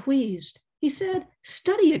grandfather wheezed. He said,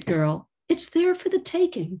 "Study it, girl. It's there for the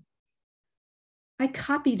taking." I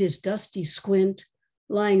copied his dusty squint,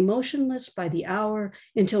 lying motionless by the hour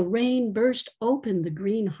until rain burst open the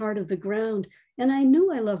green heart of the ground, and I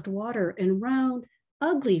knew I loved water and round,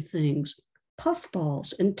 ugly things,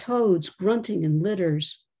 puffballs and toads grunting in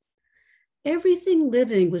litters. Everything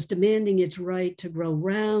living was demanding its right to grow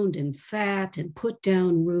round and fat and put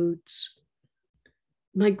down roots.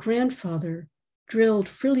 My grandfather drilled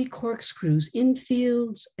frilly corkscrews in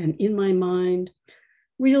fields and in my mind,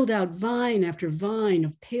 reeled out vine after vine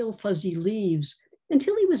of pale fuzzy leaves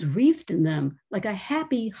until he was wreathed in them like a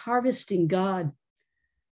happy harvesting god.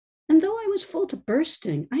 And though I was full to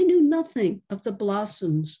bursting, I knew nothing of the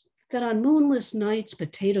blossoms that on moonless nights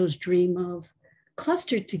potatoes dream of,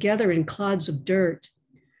 clustered together in clods of dirt,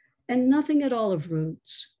 and nothing at all of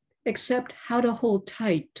roots, except how to hold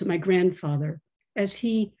tight to my grandfather as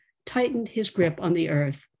he tightened his grip on the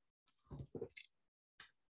earth.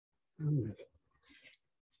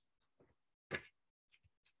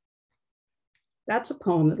 That's a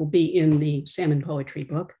poem that will be in the Salmon Poetry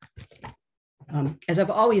book. As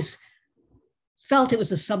I've always felt, it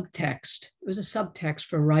was a subtext. It was a subtext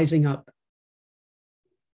for rising up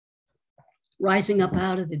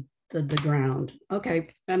out of the ground.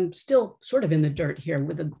 Okay, I'm still sort of in the dirt here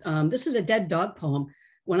with this is a dead dog poem.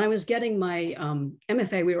 When I was getting my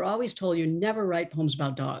MFA, we were always told you never write poems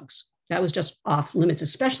about dogs. That was just off limits,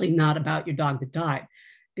 especially not about your dog that died,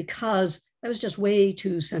 because that was just way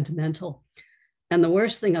too sentimental. And the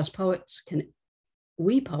worst thing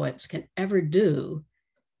we poets can ever do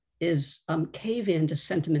is cave into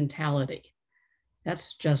sentimentality.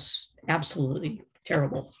 That's just absolutely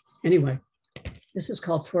terrible. Anyway, this is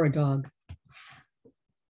called For a Dog.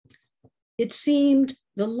 It seemed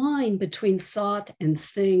the line between thought and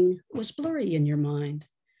thing was blurry in your mind,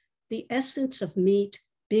 the essence of meat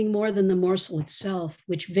being more than the morsel itself,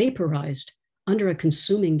 which vaporized under a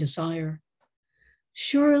consuming desire.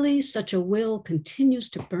 Surely such a will continues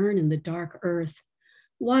to burn in the dark earth,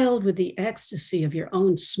 wild with the ecstasy of your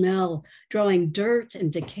own smell, drawing dirt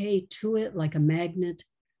and decay to it like a magnet,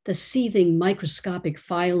 the seething microscopic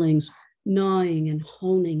filings gnawing and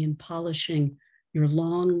honing and polishing your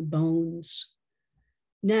long bones.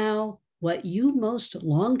 Now, what you most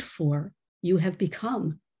longed for, you have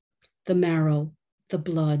become: the marrow, the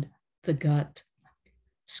blood, the gut.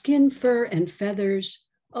 Skin, fur, and feathers,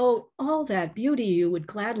 oh, all that beauty you would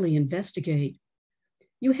gladly investigate.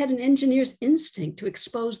 You had an engineer's instinct to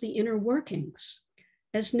expose the inner workings,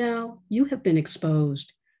 as now you have been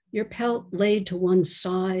exposed, your pelt laid to one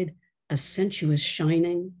side, a sensuous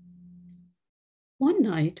shining. One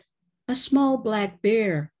night, a small black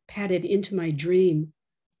bear padded into my dream,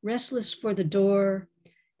 restless for the door,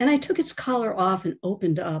 and I took its collar off and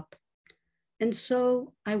opened up. And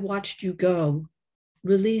so I watched you go,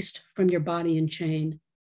 released from your body and chain.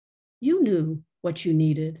 You knew what you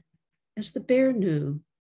needed, as the bear knew,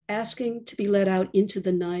 asking to be let out into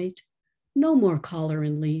the night. No more collar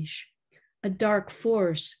and leash, a dark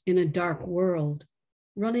force in a dark world,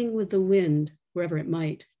 running with the wind wherever it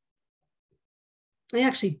might. I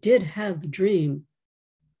actually did have a dream,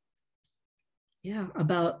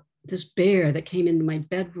 about this bear that came into my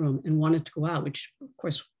bedroom and wanted to go out, which of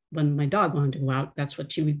course, when my dog wanted to go out, that's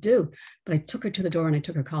what she would do. But I took her to the door and I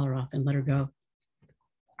took her collar off and let her go.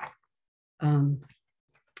 All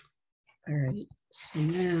right, so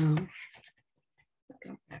now,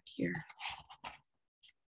 go back here.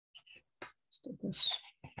 Let's do this,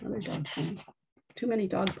 another dog poem. Too many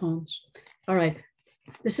dog poems. All right,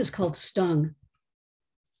 this is called Stung.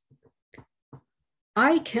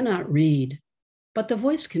 I cannot read, but the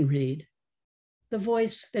voice can read, the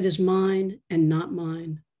voice that is mine and not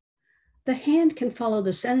mine. The hand can follow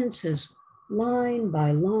the sentences line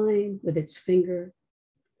by line with its finger.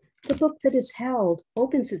 The book that is held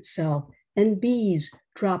opens itself and bees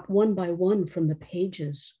drop one by one from the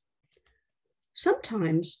pages.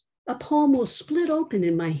 Sometimes a poem will split open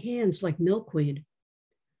in my hands like milkweed.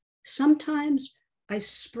 Sometimes I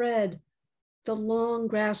spread the long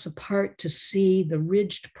grass apart to see the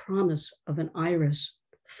ridged promise of an iris,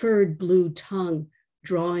 furred blue tongue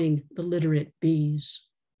drawing the literate bees.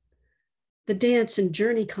 The dance and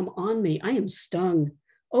journey come on me. I am stung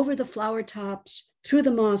over the flower tops, through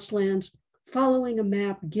the mosslands, following a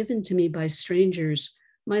map given to me by strangers.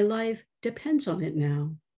 My life depends on it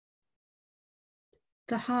now.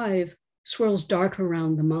 The hive swirls dark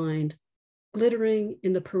around the mind, glittering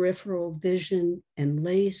in the peripheral vision and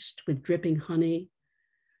laced with dripping honey.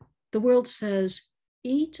 The world says,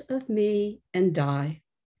 eat of me and die.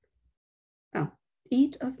 Oh,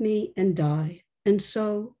 eat of me and die. And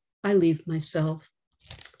so I leave myself.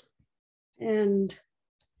 And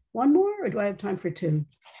one more, or do I have time for two?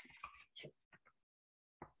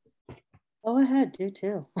 Go ahead, do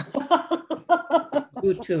two.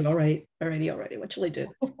 Do two, all right, alrighty, what shall I do?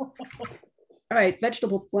 All right,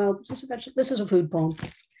 vegetable, well, is this a vegetable? This is a food poem.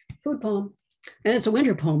 And it's a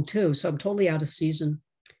winter poem too, so I'm totally out of season.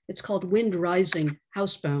 It's called Wind Rising,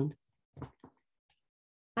 Housebound.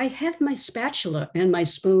 I have my spatula and my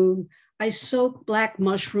spoon. I soak black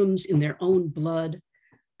mushrooms in their own blood.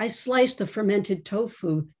 I slice the fermented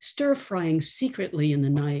tofu, stir frying secretly in the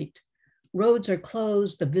night. Roads are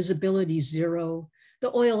closed, the visibility zero.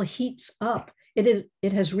 The oil heats up.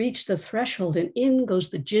 It has reached the threshold, and in goes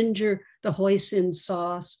the ginger, the hoisin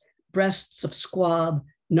sauce, breasts of squab,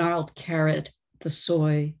 gnarled carrot, the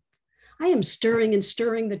soy. I am stirring and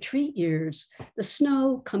stirring the tree ears. The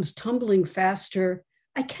snow comes tumbling faster.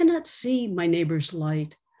 I cannot see my neighbor's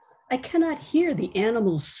light. I cannot hear the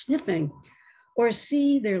animals sniffing or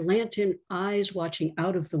see their lantern eyes watching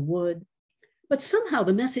out of the wood. But somehow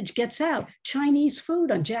the message gets out, Chinese food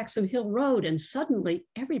on Jackson Hill Road, and suddenly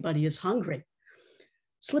everybody is hungry.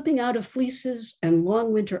 Slipping out of fleeces and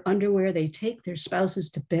long winter underwear, they take their spouses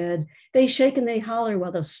to bed. They shake and they holler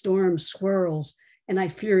while the storm swirls, and I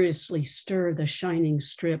furiously stir the shining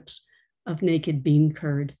strips of naked bean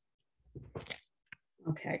curd.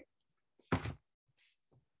 Okay.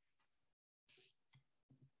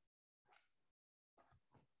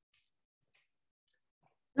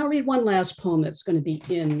 I'll read one last poem that's going to be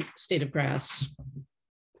in State of Grass.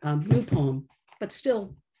 New poem, but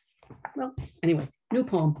still, well, anyway, new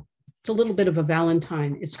poem. It's a little bit of a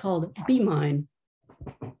Valentine. It's called Be Mine.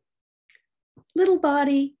 Little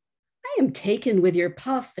body, I am taken with your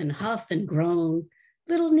puff and huff and groan.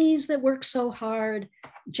 Little knees that work so hard,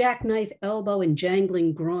 jackknife elbow and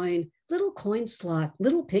jangling groin, little coin slot,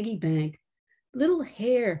 little piggy bank, little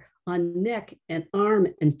hair on neck and arm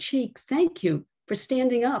and cheek. Thank you for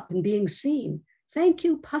standing up and being seen. Thank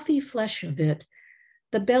you, puffy flesh of it,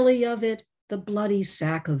 the belly of it, the bloody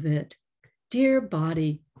sack of it. Dear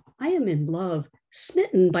body, I am in love,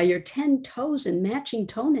 smitten by your 10 toes and matching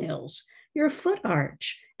toenails, your foot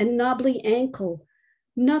arch and knobbly ankle,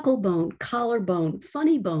 knuckle bone, collarbone,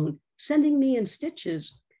 funny bone, sending me in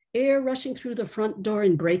stitches, air rushing through the front door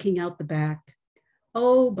and breaking out the back.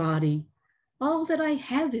 Oh, body, all that I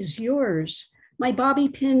have is yours, my bobby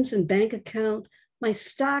pins and bank account, my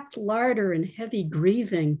stocked larder and heavy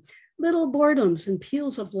grieving, little boredoms and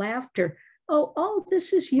peals of laughter. Oh, all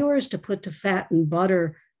this is yours to put to fat and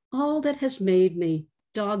butter, all that has made me,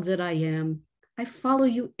 dog that I am. I follow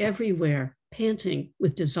you everywhere, panting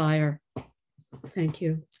with desire. Thank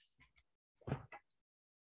you.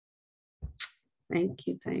 Thank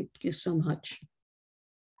you so much.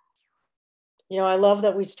 You know, I love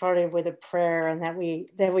that we started with a prayer and that we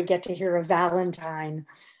get to hear a Valentine.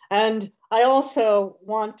 And I also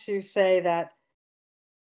want to say that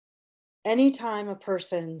anytime a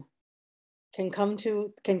person can come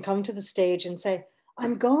to the stage and say,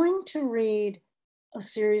 I'm going to read a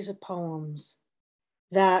series of poems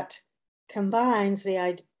that combines the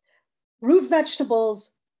idea, root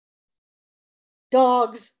vegetables,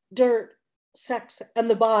 dogs, dirt, sex, and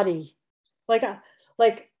the body. I'm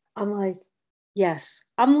like, yes,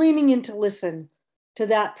 I'm leaning in to listen to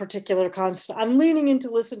that particular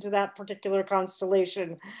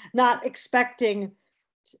constellation, not expecting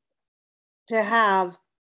to have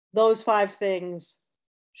those 5 things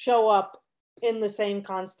show up in the same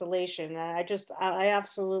constellation. And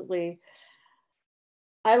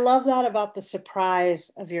I love that about the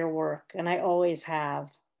surprise of your work. And I always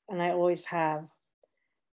have.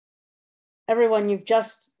 Everyone, you've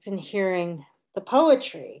just been hearing the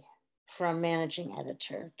poetry from managing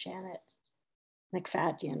editor Janet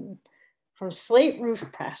MacFadyen from Slate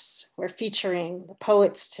Roof Press. We're featuring the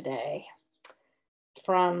poets today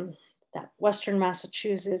from that Western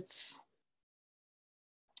Massachusetts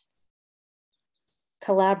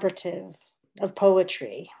collaborative of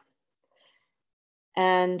poetry.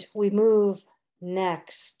 And we move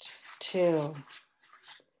next to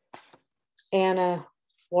Anna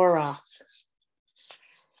Warrock.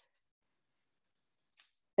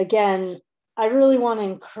 Again, I really want to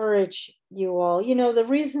encourage you all. You know, the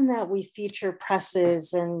reason that we feature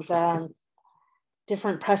presses and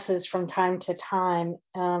different presses from time to time,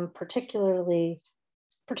 particularly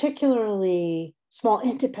small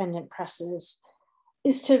independent presses,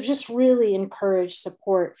 is to just really encourage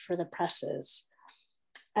support for the presses.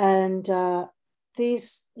 And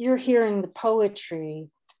you're hearing the poetry,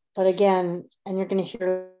 but again, and you're going to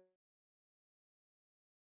hear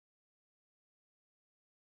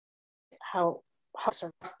how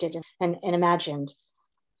surrounded and imagined.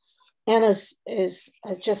 Anna's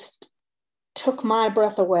just took my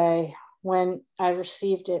breath away when I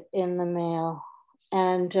received it in the mail.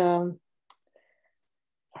 And her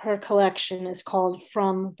collection is called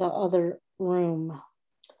From the Other Room.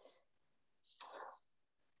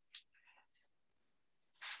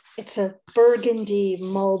 It's a burgundy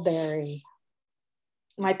mulberry.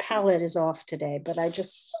 My palette is off today, but I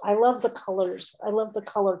love the colors. I love the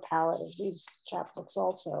color palette of these chapbooks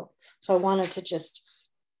also. So I wanted to just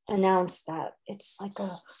announce that. It's like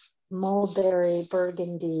a mulberry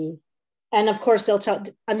burgundy. And of course,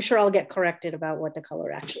 I'm sure I'll get corrected about what the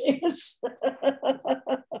color actually is.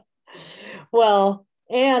 Well,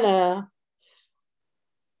 Anna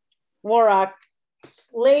Warrock's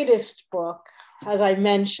latest book, as I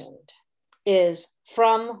mentioned, is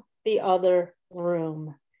From the Other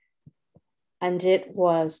Room. And it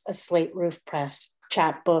was a Slate Roof Press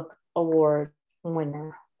Chapbook Award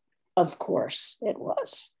winner. Of course it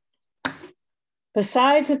was.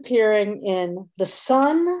 Besides appearing in The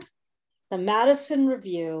Sun, the Madison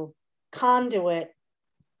Review, Conduit,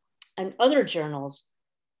 and other journals,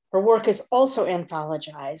 her work is also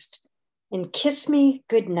anthologized in Kiss Me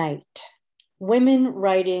Goodnight, Women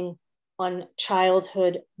Writing on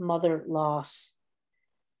Childhood Mother Loss,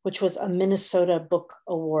 which was a Minnesota Book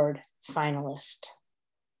Award finalist.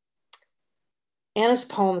 Anna's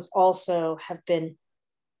poems also have been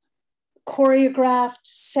choreographed,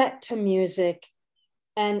 set to music,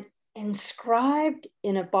 and inscribed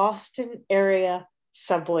in a Boston area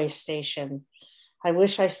subway station. I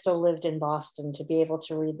wish I still lived in Boston to be able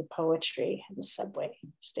to read the poetry in the subway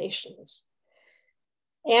stations.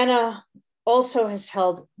 Anna also has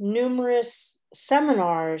held numerous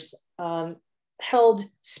seminars held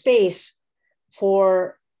space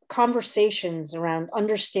for conversations around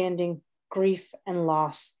understanding grief and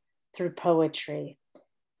loss through poetry.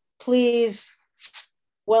 Please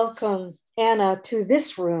welcome Anna to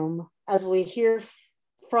this room as we hear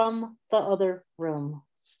from the other room.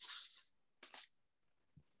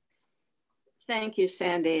 Thank you,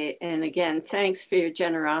 Sandy. And again, thanks for your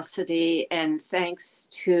generosity, and thanks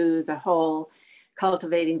to the whole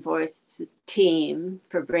Cultivating Voice team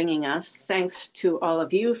for bringing us. Thanks to all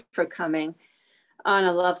of you for coming on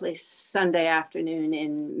a lovely Sunday afternoon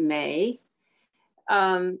in May.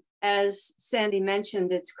 As Sandy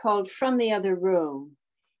mentioned, it's called From the Other Room.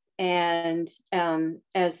 And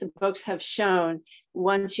as the books have shown,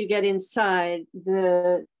 once you get inside,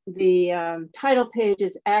 the title page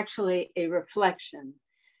is actually a reflection.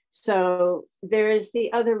 So there is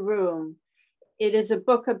the other room. It is a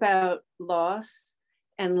book about loss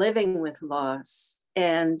and living with loss.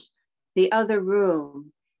 And the other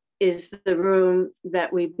room is the room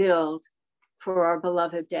that we build for our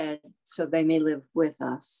beloved dead so they may live with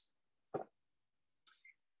us.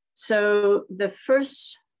 So the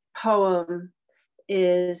first poem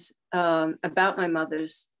is about my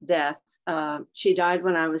mother's death. She died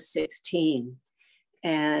when I was 16.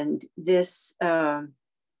 And this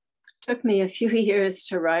took me a few years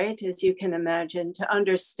to write, as you can imagine, to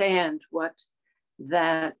understand what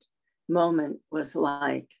that moment was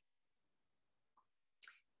like.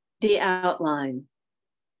 The outline.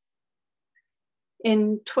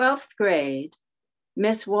 In 12th grade,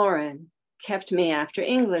 Miss Warren kept me after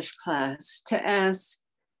English class to ask,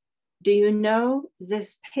 "Do you know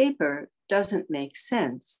this paper doesn't make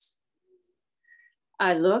sense?"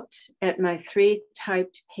 I looked at my 3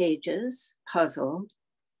 typed pages, puzzled.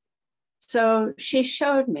 So she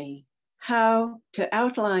showed me how to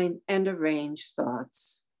outline and arrange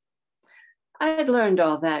thoughts. I had learned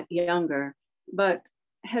all that younger, but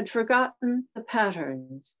had forgotten the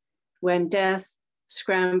patterns when death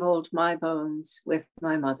scrambled my bones with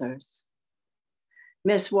my mother's.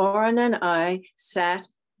 Miss Warren and I sat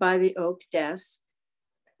by the oak desk,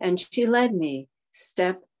 and she led me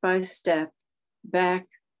step by step back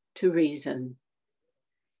to reason,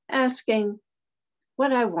 asking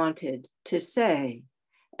what I wanted to say,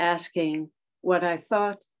 asking what I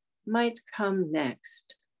thought might come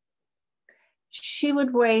next. She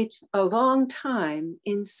would wait a long time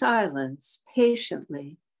in silence,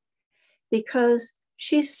 patiently, because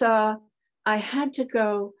she saw I had to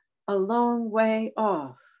go a long way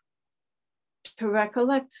off to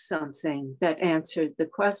recollect something that answered the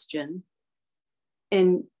question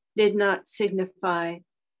and did not signify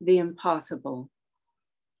the impossible,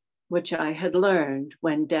 which I had learned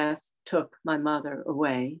when death took my mother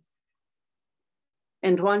away.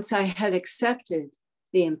 And once I had accepted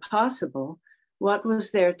the impossible, what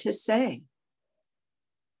was there to say?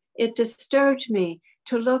 It disturbed me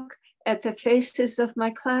to look at the faces of my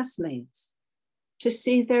classmates, to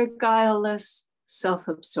see their guileless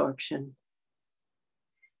self-absorption.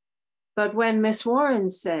 But when Miss Warren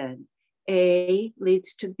said, A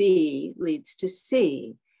leads to B leads to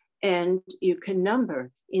C, and you can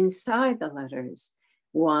number inside the letters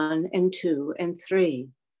 1 and 2 and 3,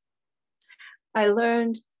 I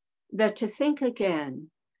learned that to think again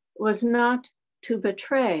was not to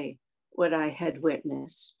betray what I had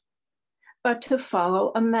witnessed, but to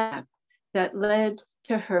follow a map that led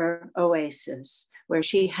to her oasis, where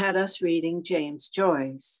she had us reading James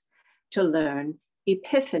Joyce to learn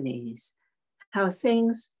epiphanies, how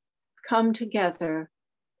things come together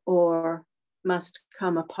or must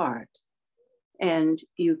come apart. And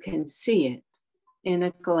you can see it in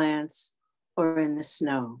a glance or in the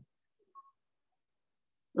snow.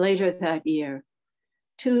 Later that year,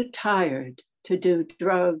 too tired to do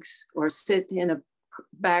drugs or sit in a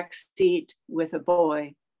back seat with a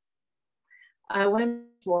boy, I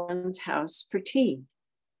went to Warren's house for tea.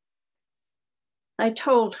 I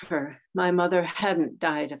told her my mother hadn't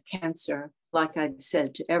died of cancer, like I'd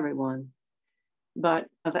said to everyone, but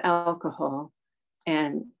of alcohol,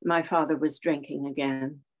 and my father was drinking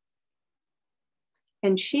again.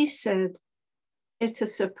 And she said, "It's a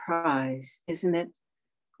surprise, isn't it,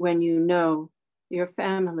 when you know your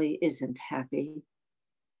family isn't happy?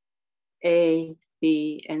 A,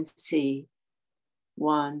 B, and C,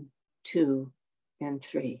 1, 2, and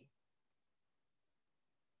 3.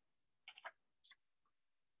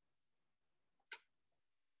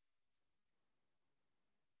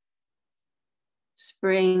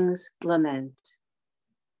 Spring's Lament.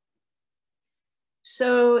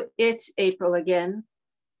 So it's April again,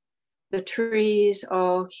 the trees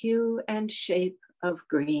all hue and shape of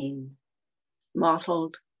green,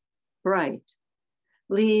 mottled, bright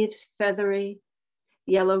leaves feathery,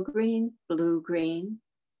 yellow-green, blue-green,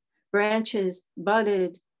 branches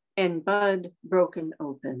budded and bud broken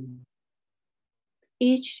open.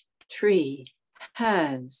 Each tree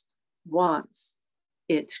wants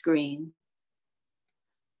its green.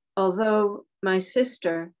 Although my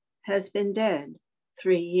sister has been dead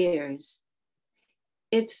 3 years,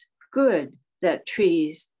 it's good that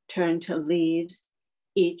trees turn to leaves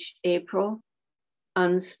each April,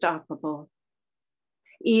 unstoppable.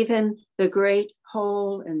 Even the great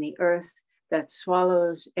hole in the earth that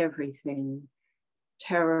swallows everything,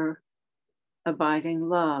 terror, abiding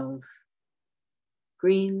love,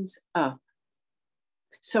 greens up.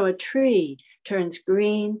 So a tree turns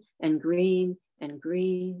green and green and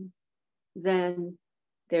green. Then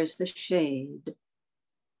there's the shade.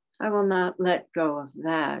 I will not let go of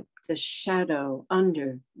that, the shadow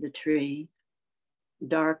under the tree,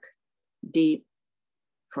 dark, deep,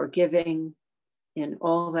 forgiving in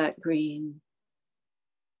all that green.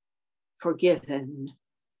 Forgiven.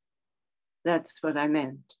 That's what I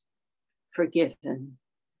meant. Forgiven.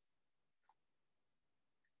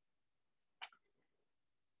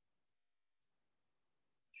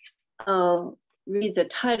 I'll read the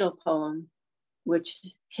title poem, which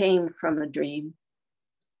came from a dream.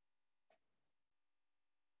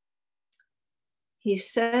 He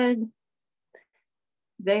said,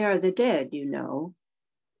 "They are the dead, you know.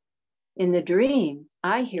 In the dream,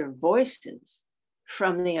 I hear voices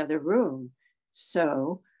from the other room.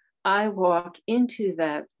 So I walk into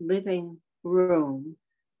that living room,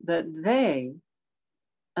 but they,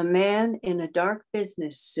 a man in a dark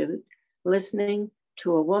business suit, listening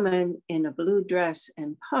to a woman in a blue dress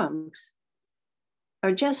and pumps,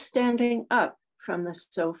 are just standing up from the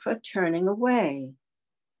sofa, turning away,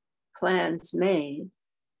 plans made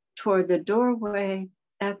toward the doorway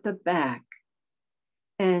at the back.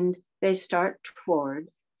 And they start toward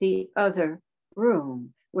the other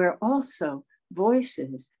room, where also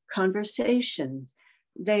voices, conversations.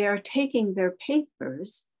 They are taking their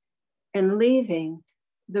papers and leaving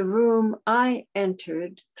the room I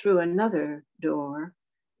entered through another door.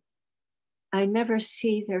 I never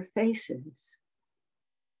see their faces,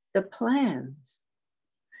 the plans,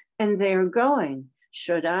 and they're going.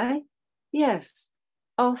 Should I? Yes,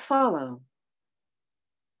 I'll follow.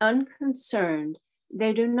 Unconcerned,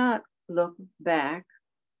 they do not look back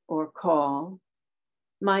or call,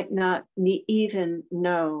 might not even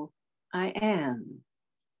know I am.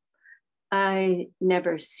 I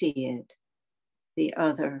never see it, the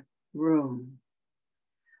other room.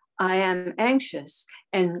 I am anxious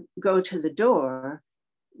and go to the door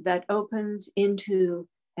that opens into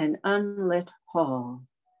an unlit hall,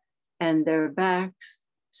 and their backs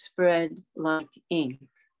spread like ink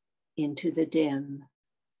into the dim.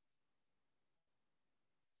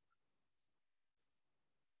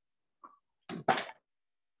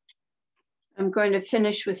 I'm going to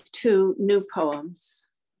finish with 2 new poems.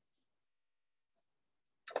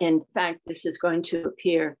 In fact, this is going to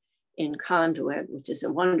appear in Conduit, which is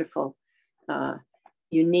a wonderful,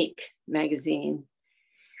 unique magazine.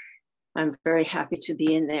 I'm very happy to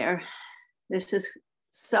be in there. This is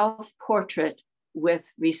Self-Portrait with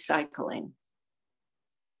Recycling.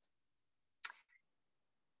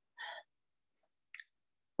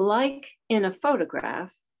 Like in a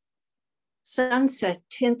photograph, sunset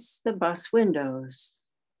tints the bus windows.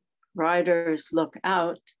 Riders look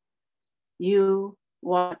out. You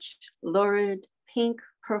watch lurid pink,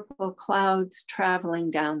 purple clouds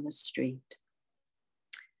traveling down the street.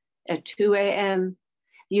 At 2 a.m.,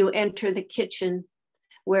 you enter the kitchen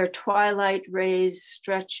where twilight rays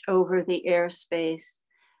stretch over the airspace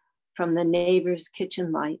from the neighbor's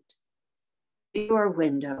kitchen light. Your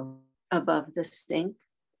window above the sink,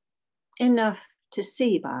 enough to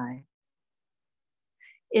see by.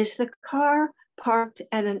 Is the car parked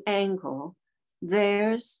at an angle,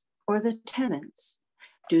 theirs or the tenants?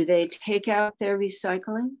 Do they take out their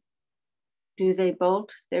recycling? Do they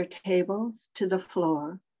bolt their tables to the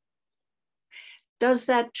floor? Does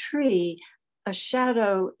that tree, a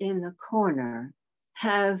shadow in the corner,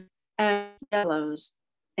 have yellows,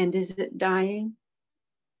 and is it dying?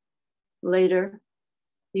 Later,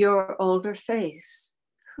 your older face,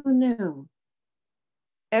 who knew?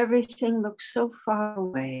 Everything looks so far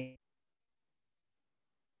away.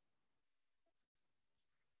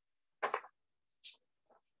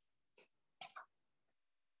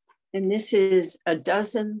 And this is a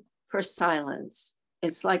dozen for silence.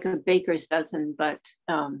 It's like a baker's dozen, but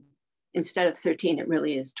instead of 13, it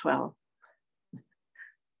really is 12.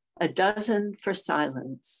 A dozen for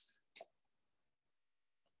silence.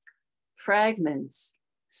 Fragments,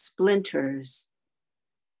 splinters,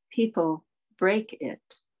 people break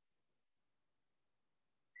it.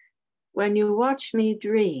 When you watch me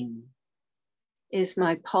dream, is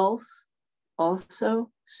my pulse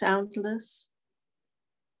also soundless?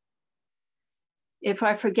 If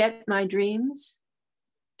I forget my dreams,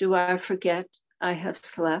 do I forget I have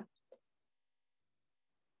slept?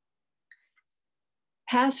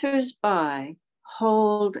 Passers-by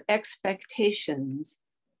hold expectations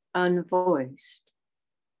unvoiced.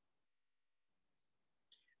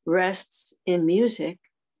 Rests in music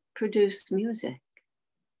produce music.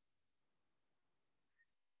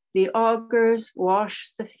 The augurs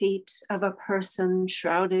wash the feet of a person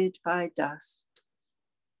shrouded by dust.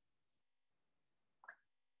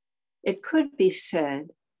 It could be said,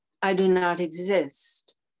 I do not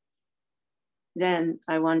exist. Then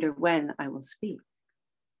I wonder when I will speak.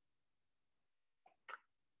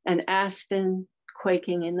 An aspen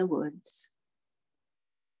quaking in the woods.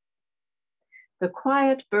 The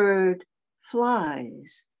quiet bird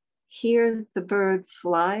flies. Hear the bird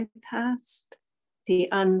fly past, the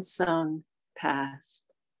unsung past.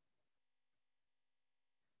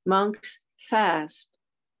 Monks fast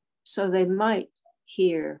so they might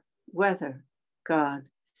hear whether God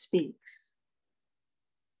speaks.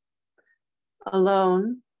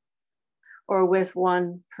 Alone, or with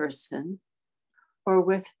one person, or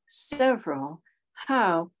with several,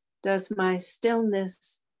 how does my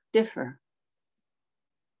stillness differ?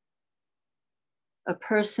 A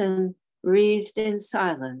person wreathed in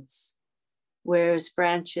silence wears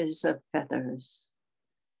branches of feathers.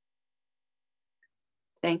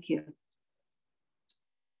 Thank you.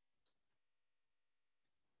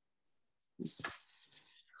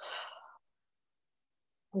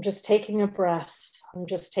 I'm just taking a breath. I'm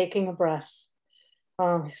just taking a breath.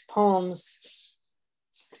 These poems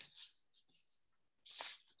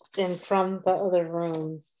in From the Other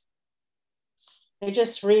Room. They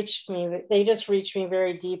just reached me. They just reached me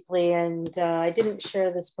very deeply, and I didn't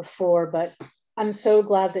share this before, but I'm so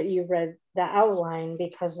glad that you read the outline,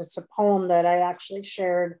 because it's a poem that I actually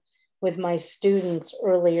shared with my students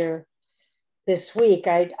earlier this week.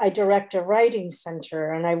 I direct a writing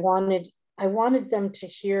center, and I wanted them to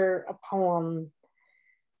hear a poem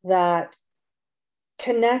that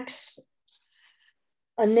connects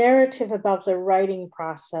a narrative about the writing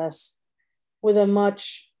process with a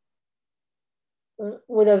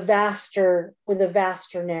vaster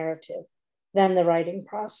narrative than the writing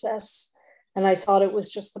process. And I thought it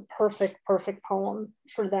was just the perfect poem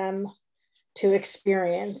for them to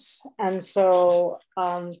experience. And so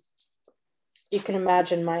you can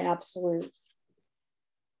imagine my absolute,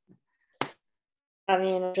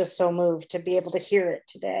 I'm just so moved to be able to hear it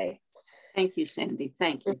today. Thank you, Sandy.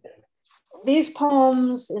 Thank you. These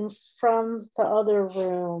poems From the Other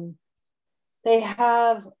Room, they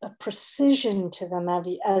have a precision to them,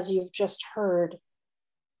 as you've just heard.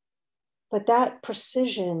 But that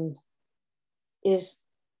precision is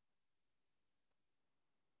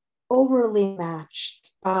overly matched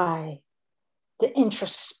by the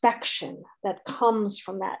introspection that comes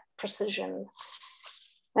from that precision.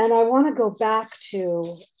 And I want to go back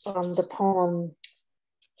to the poem.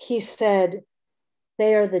 He said,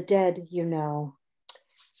 "They are the dead, you know,"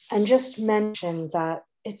 and just mention that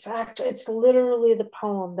it's literally the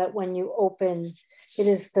poem that when you open, it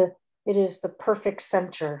is the perfect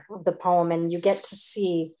center of the poem, and you get to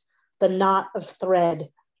see the knot of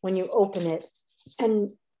thread when you open it.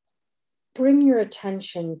 And bring your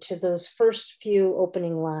attention to those first few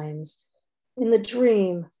opening lines. In the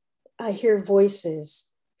dream, I hear voices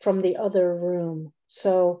from the other room.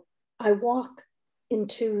 So I walk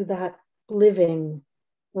into that living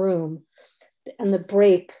room, and the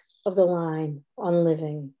break of the line on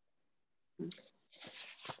living.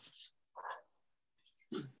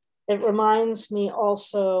 It reminds me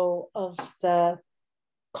also of the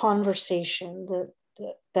conversation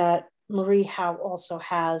that Marie Howe also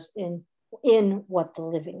has in What the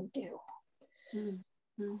Living Do.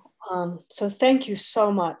 Mm-hmm. So thank you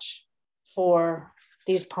so much for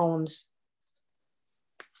these poems.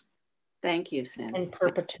 Thank you, Sandy. In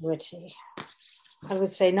perpetuity. I would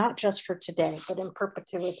say not just for today, but in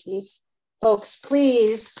perpetuity. Folks,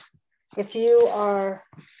 please, if you are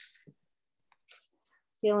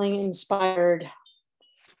feeling inspired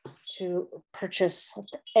to purchase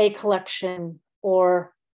a collection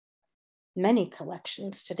or many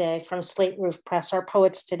collections today from Slate Roof Press, our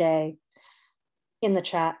poets today, in the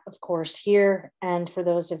chat, of course, here. And for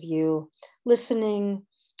those of you listening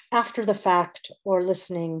after the fact or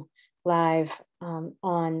listening live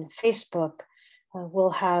on Facebook, we'll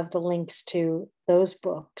have the links to those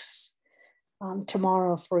books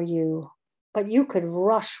tomorrow for you. But you could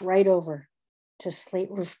rush right over to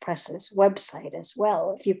Slate Roof Press's website as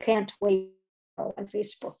well. If you can't wait on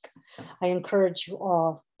Facebook, I encourage you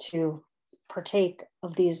all to partake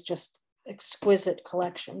of these just exquisite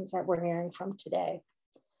collections that we're hearing from today.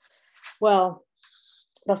 Well,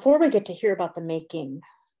 before we get to hear about the making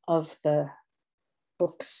of the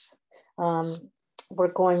books,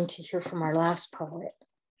 we're going to hear from our last poet,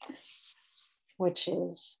 which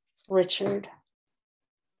is Richard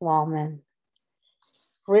Wollman.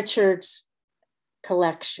 Richard's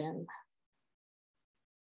collection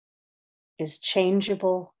is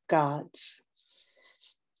Changeable Gods.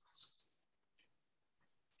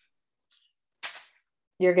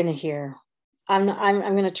 You're going to hear. I'm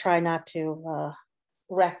going to try not to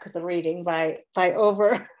wreck the reading by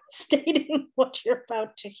overstating what you're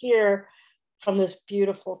about to hear from this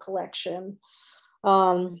beautiful collection.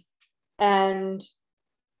 And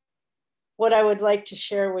what I would like to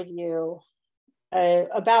share with you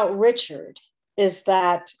about Richard is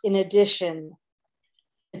that in addition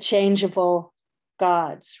to Changeable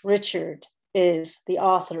Gods, Richard is the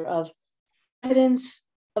author of Evidence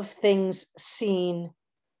of Things Seen,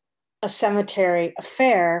 A Cemetery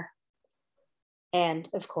Affair, and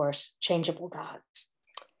of course, Changeable Gods.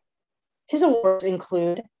 His awards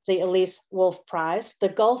include the Elise Wolf Prize, the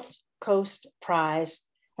Gulf Coast Prize,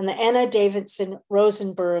 and the Anna Davidson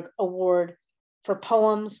Rosenberg Award for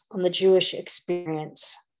Poems on the Jewish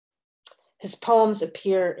Experience. His poems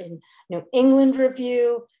appear in New England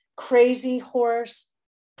Review, Crazy Horse,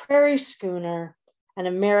 Prairie Schooner, and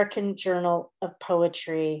American Journal of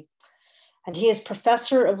Poetry. And he is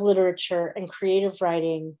professor of literature and creative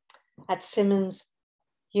writing at Simmons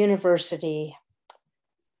University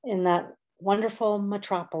in that wonderful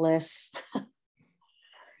metropolis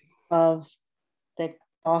of the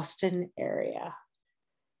Boston area.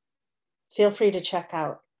 Feel free to check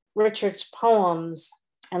out Richard's poems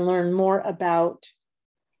and learn more about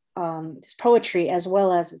his poetry as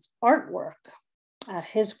well as his artwork at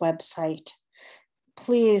his website.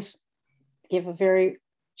 Please give a very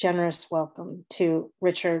generous welcome to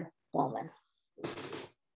Richard Wollman.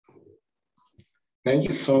 Thank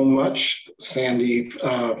you so much, Sandy,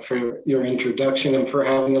 for your introduction and for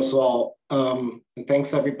having us all. And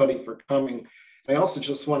thanks everybody for coming. I also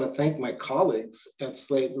just want to thank my colleagues at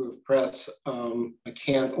Slate Roof Press. I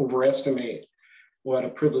can't overestimate what a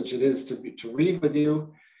privilege it is to read with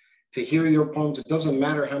you, to hear your poems. It doesn't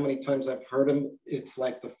matter how many times I've heard them. It's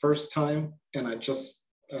like the first time, and I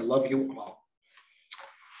love you all.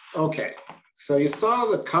 Okay, so you saw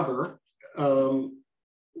the cover.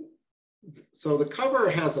 So the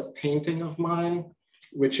cover has a painting of mine,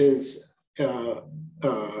 which is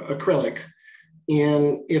acrylic,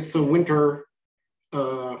 and it's a winter,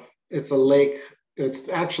 it's a lake. It's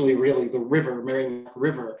actually really the river, Merrimack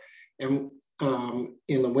River, and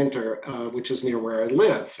in the winter, which is near where I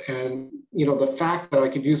live. And you know, the fact that I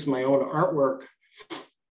could use my own artwork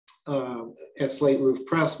at Slate Roof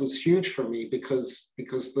Press was huge for me because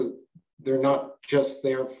they're not just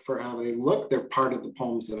there for how they look, they're part of the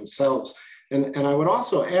poems themselves. And I would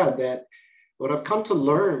also add that what I've come to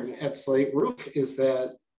learn at Slate Roof is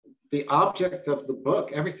that the object of the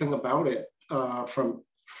book, everything about it, from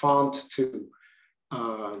font to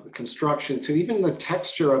the construction to even the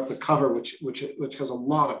texture of the cover, which has a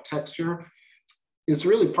lot of texture, is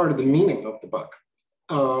really part of the meaning of the book.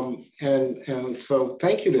 And so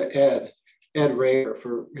thank you to Ed Rayher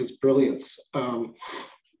for his brilliance.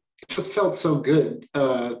 It just felt so good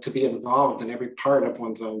to be involved in every part of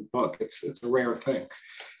one's own book. It's a rare thing.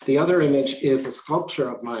 The other image is a sculpture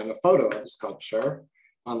of mine, a photo of a sculpture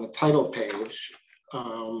on the title page,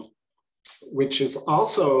 which is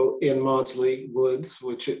also in Maudsley Woods,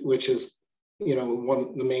 which is, you know, one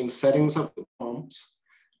of the main settings of the poems.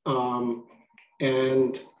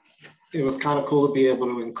 And it was kind of cool to be able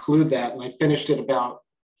to include that. And I finished it about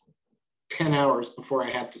 10 hours before I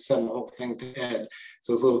had to send the whole thing to Ed.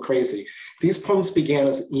 So it was a little crazy. These poems began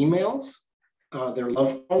as emails. They're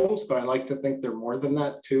love poems, but I like to think they're more than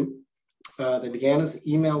that too. They began as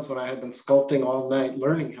emails when I had been sculpting all night,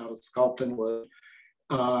 learning how to sculpt in wood,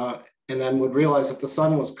 and then would realize that the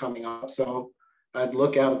sun was coming up. So I'd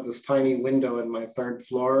look out of this tiny window in my third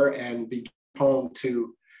floor and begin a poem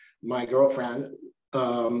to my girlfriend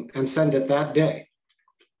and send it that day.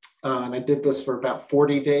 And I did this for about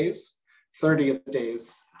 40 days. 30 of the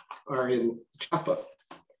days are in the chapbook.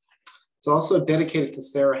 It's also dedicated to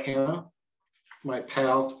Sarah Hannah, my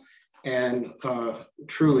pal, and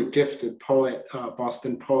truly gifted poet,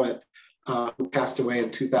 Boston poet, who passed away in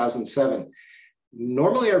 2007.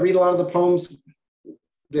 Normally I read a lot of the poems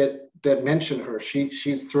that mention her.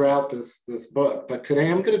 She's throughout this book, but today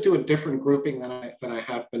I'm going to do a different grouping than I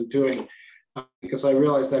have been doing. because I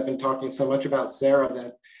realized I've been talking so much about Sarah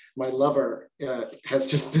that my lover has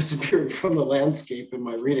just disappeared from the landscape in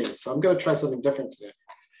my readings. So I'm going to try something different today.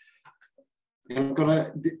 And I'm going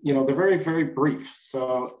to, they're very, very brief.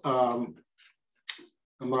 So I'm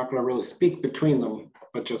not going to really speak between them,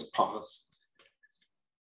 but just pause.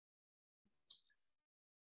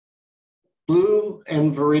 Blue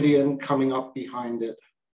and viridian coming up behind it.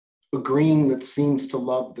 A green that seems to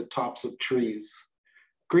love the tops of trees.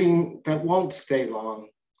 Green that won't stay long,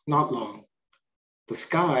 not long. The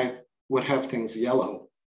sky would have things yellow,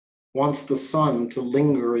 wants the sun to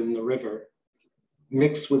linger in the river,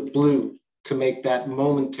 mix with blue to make that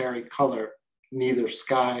momentary color, neither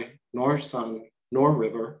sky nor sun nor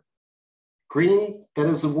river. Green that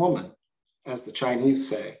is a woman, as the Chinese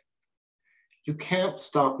say. You can't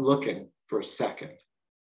stop looking for a second.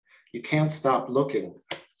 You can't stop looking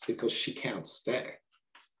because she can't stay.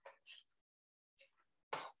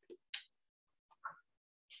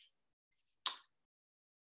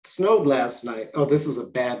 It snowed last night. Oh, this is a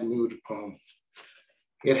bad mood poem.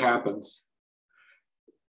 It happens.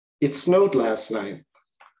 It snowed last night,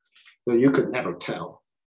 though you could never tell.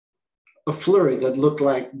 A flurry that looked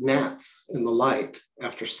like gnats in the light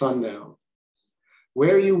after sundown.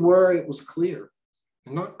 Where you were, it was clear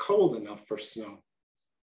and not cold enough for snow.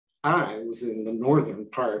 I was in the northern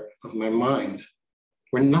part of my mind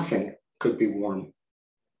where nothing could be warm.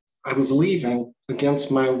 I was leaving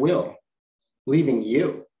against my will, leaving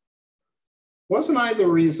you. Wasn't I the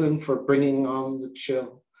reason for bringing on the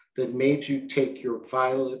chill that made you take your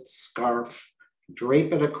violet scarf,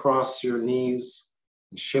 drape it across your knees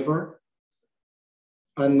and shiver?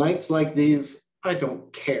 On nights like these, I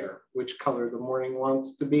don't care which color the morning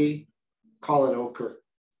wants to be. Call it ochre.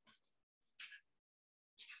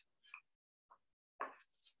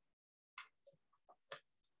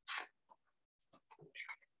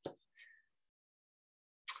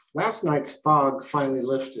 Last night's fog finally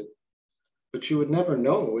lifted, but you would never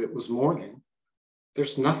know it was morning.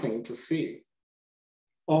 There's nothing to see.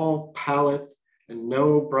 All palette and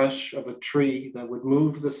no brush of a tree that would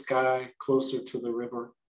move the sky closer to the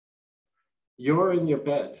river. You're in your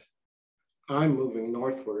bed. I'm moving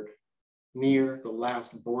northward, near the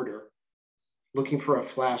last border, looking for a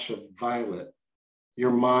flash of violet,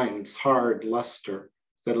 your mind's hard luster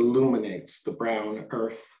that illuminates the brown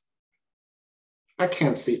earth. I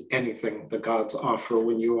can't see anything the gods offer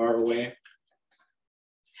when you are away.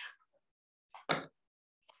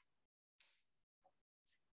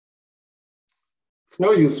 It's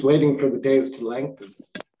no use waiting for the days to lengthen.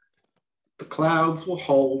 The clouds will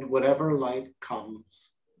hold whatever light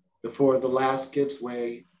comes before the last gives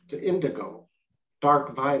way to indigo,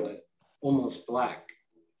 dark violet, almost black.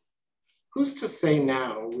 Who's to say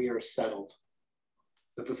now we are settled,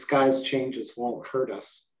 that the sky's changes won't hurt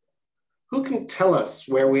us? Who can tell us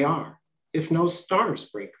where we are if no stars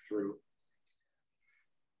break through?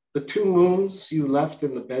 The 2 moons you left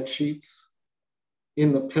in the bed sheets,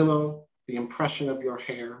 in the pillow, the impression of your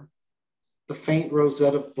hair, the faint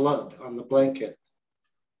rosette of blood on the blanket.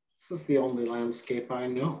 This is the only landscape I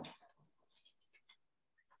know.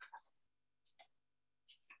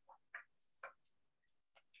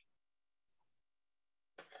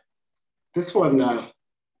 This one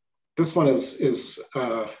is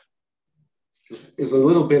a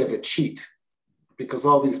little bit of a cheat because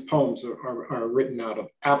all these poems are written out of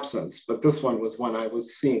absence, but this one was when I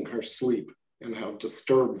was seeing her sleep and how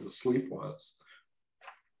disturbed the sleep was.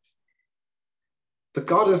 The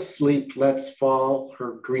goddess sleep lets fall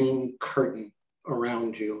her green curtain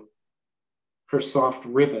around you, her soft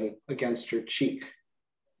ribbon against your cheek,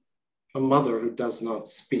 a mother who does not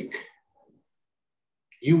speak.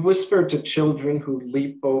 You whisper to children who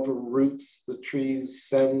leap over roots the trees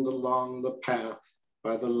send along the path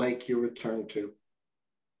by the lake you return to.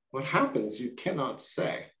 What happens you cannot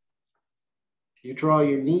say. You draw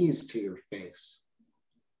your knees to your face,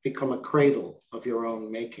 become a cradle of your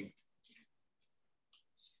own making.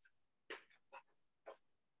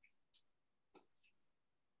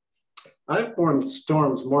 I've borne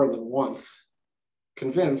storms more than once,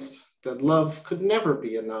 convinced that love could never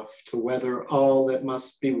be enough to weather all that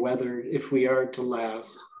must be weathered if we are to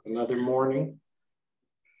last another morning.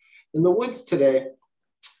 In the woods today,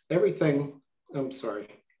 in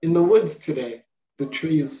the woods today, the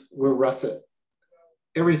trees were russet.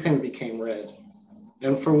 Everything became red.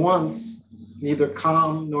 And for once, neither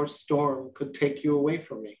calm nor storm could take you away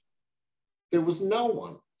from me. There was no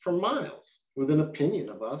one for miles with an opinion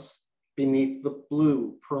of us beneath the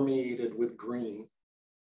blue permeated with green.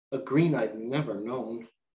 A green I'd never known,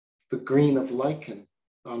 the green of lichen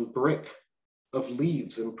on brick, of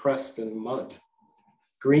leaves impressed in mud.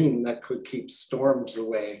 green that could keep storms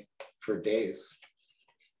away for days.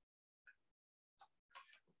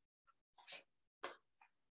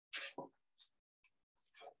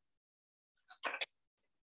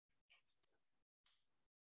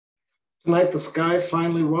 Tonight, the sky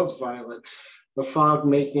finally was violet, the fog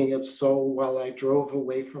making it so while I drove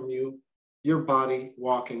away from you, your body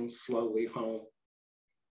walking slowly home.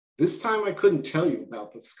 This time I couldn't tell you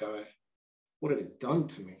about the sky. What had it done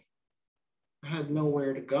to me? I had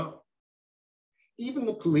nowhere to go. Even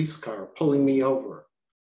the police car pulling me over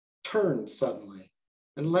turned suddenly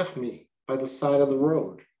and left me by the side of the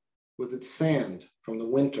road with its sand from the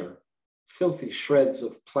winter, filthy shreds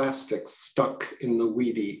of plastic stuck in the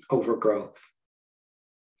weedy overgrowth.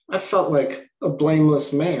 I felt like a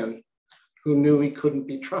blameless man who knew he couldn't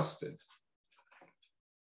be trusted.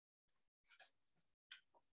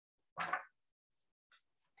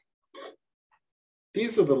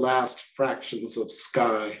 These are the last fractions of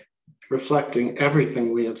sky, reflecting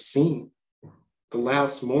everything we have seen, the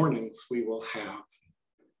last mornings we will have.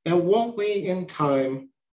 And won't we, in time,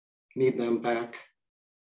 need them back?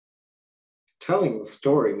 Telling the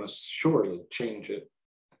story must surely change it.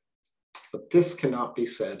 But this cannot be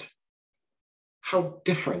said. How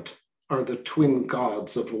different are the twin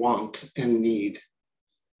gods of want and need?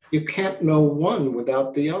 You can't know one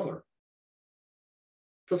without the other.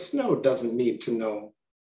 The snow doesn't need to know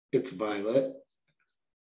it's violet.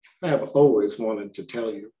 I have always wanted to tell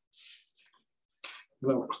you.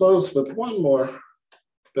 And I'll close with one more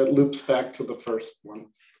that loops back to the first one.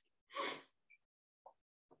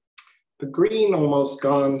 The green almost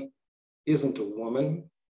gone isn't a woman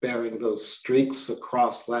bearing those streaks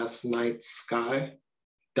across last night's sky,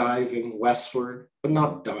 diving westward, but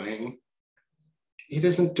not dying. It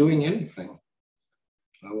isn't doing anything.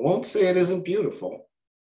 I won't say it isn't beautiful.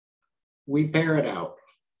 We bear it out.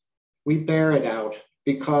 We bear it out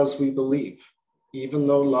because we believe, even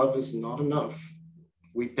though love is not enough,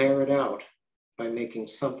 we bear it out by making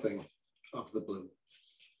something of the blue.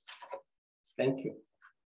 Thank you.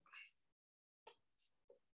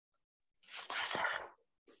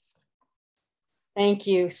 Thank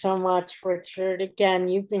you so much, Richard. Again,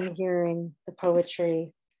 you've been hearing the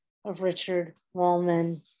poetry of Richard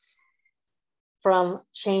Wollman from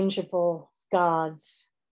Changeable Gods.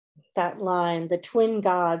 That line, the twin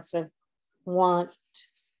gods of wants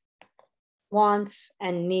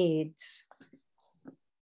and needs.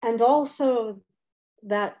 And also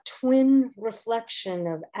that twin reflection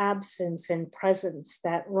of absence and presence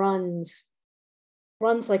that runs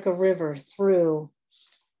like a river through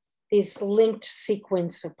these linked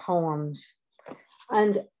sequence of poems.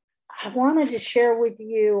 And I wanted to share with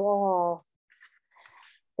you all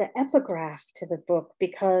the epigraph to the book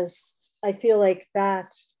because I feel like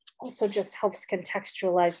that also just helps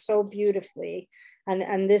contextualize so beautifully.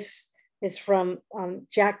 And this is from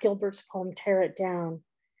Jack Gilbert's poem, Tear It Down.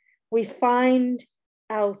 We find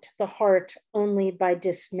out the heart only by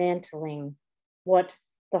dismantling what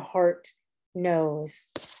the heart knows.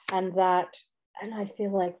 And I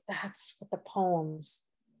feel like that's what the poems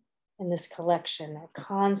in this collection are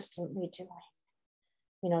constantly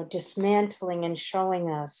doing, dismantling and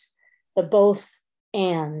showing us the both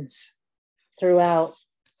ands throughout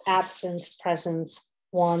absence, presence,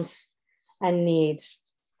 wants, and needs.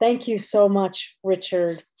 Thank you so much,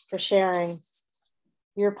 Richard, for sharing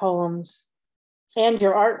your poems and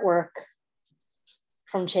your artwork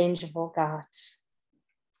from Changeable Gods.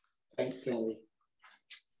 Thanks, Sandy.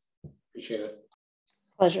 Appreciate it.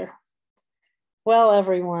 Pleasure. Well,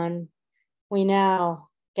 everyone, we now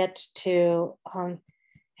get to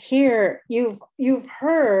hear, you've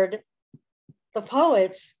heard the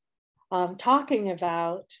poets talking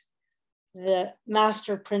about the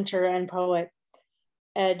master printer and poet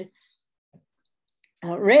Ed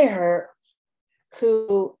Rayher,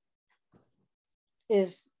 who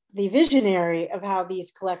is the visionary of how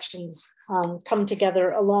these collections come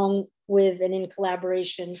together along with and in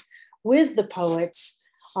collaboration with the poets.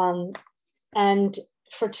 And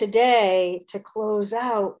for today, to close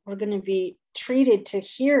out, we're going to be treated to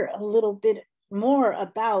hear a little bit more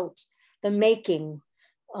about the making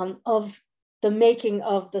of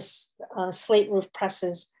the Slate Roof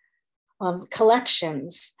Press's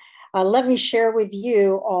collections. Let me share with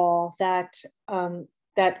you all that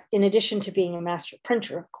in addition to being a master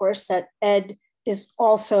printer, of course, that Ed is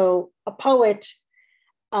also a poet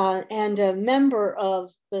and a member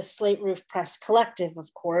of the Slate Roof Press Collective,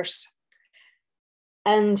 of course,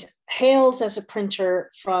 and hails as a printer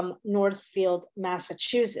from Northfield,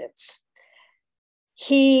 Massachusetts.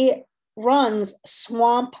 He runs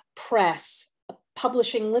Swamp Press,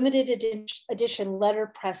 publishing limited edition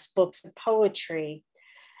letterpress books of poetry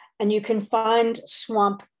And you can find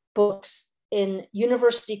Swamp books in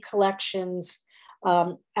university collections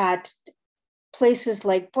at places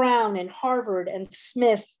like Brown and Harvard and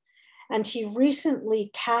Smith. And he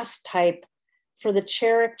recently cast type for the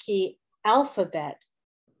Cherokee alphabet,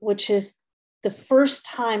 which is the first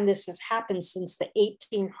time this has happened since the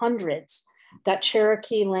 1800s that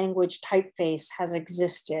Cherokee language typeface has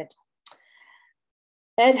existed.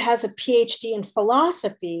 Ed has a PhD in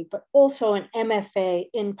philosophy, but also an MFA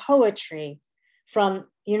in poetry from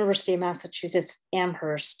University of Massachusetts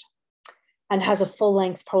Amherst, and has a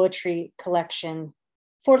full-length poetry collection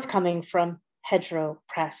forthcoming from Hedgerow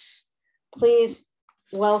Press. Please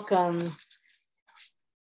welcome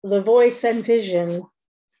the voice and vision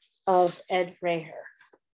of Ed Rayher.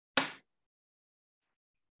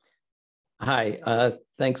 Hi,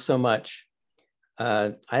 thanks so much.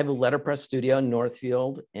 I have a letterpress studio in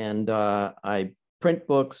Northfield, and I print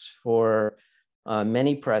books for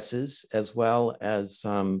many presses, as well as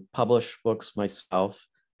publish books myself.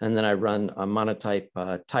 And then I run a Monotype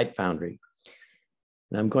type foundry.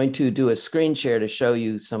 And I'm going to do a screen share to show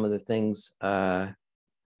you some of the things that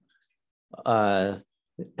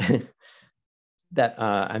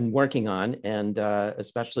I'm working on, and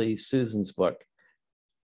especially Susan's book.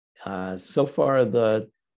 So far, the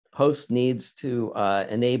host needs to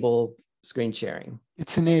enable screen sharing.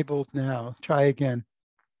 It's enabled now. Try again.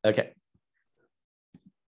 Okay.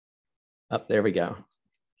 Oh, there we go.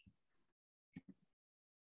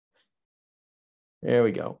 There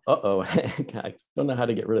we go. Uh-oh, I don't know how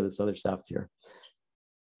to get rid of this other stuff here.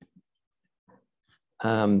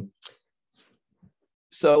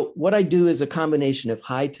 So what I do is a combination of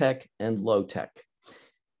high tech and low tech.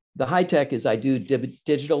 The high tech is I do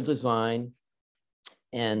digital design,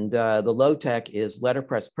 and the low tech is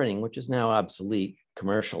letterpress printing, which is now obsolete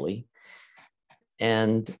commercially.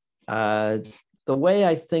 And the way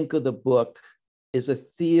I think of the book is a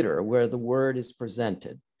theater where the word is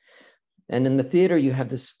presented. And in the theater, you have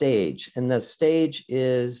the stage, and the stage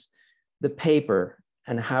is the paper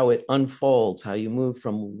and how it unfolds, how you move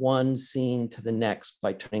from one scene to the next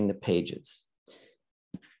by turning the pages.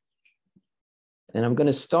 And I'm going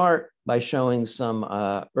to start by showing some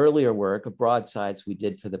earlier work of broadsides we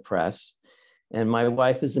did for the press. And my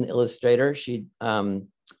wife is an illustrator. She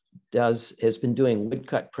has been doing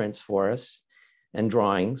woodcut prints for us and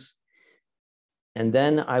drawings. And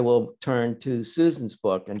then I will turn to Susan's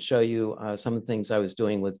book and show you some of the things I was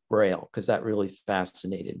doing with Braille, because that really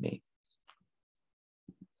fascinated me.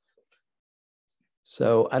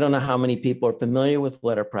 So I don't know how many people are familiar with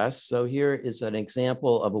letterpress. So here is an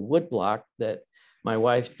example of a wood block that my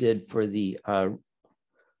wife did for the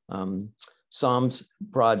Psalms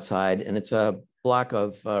broadside, and it's a block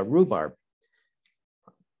of rhubarb.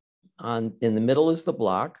 In the middle is the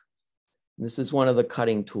block. This is one of the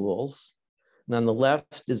cutting tools. And on the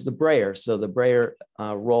left is the brayer. So the brayer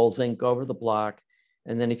rolls ink over the block.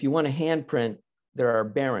 And then if you want to hand print, there are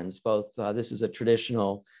barons, both. This is a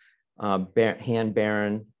traditional hand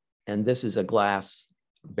baron, and this is a glass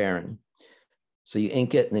baron. So you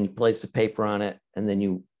ink it, and then you place the paper on it, and then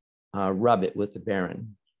you rub it with the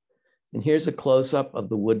baron. And here's a close-up of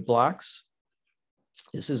the wood blocks.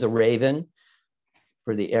 This is a raven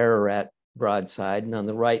for the Ararat broadside, and on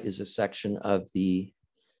the right is a section of the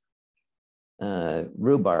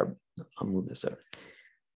rhubarb. I'll move this over.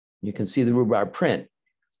 You can see the rhubarb print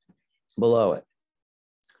below it.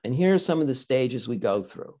 And here are some of the stages we go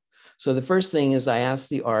through. So the first thing is I ask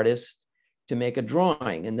the artist to make a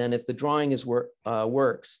drawing. And then if the drawing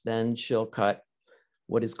works, then she'll cut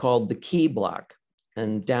what is called the key block.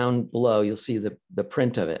 And down below, you'll see the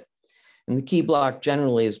print of it. And the key block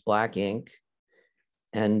generally is black ink.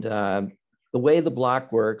 And the way the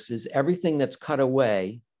block works is everything that's cut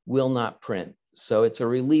away will not print. So it's a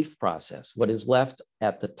relief process. What is left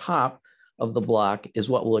at the top of the block is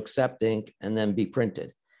what will accept ink and then be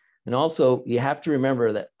printed. And also you have to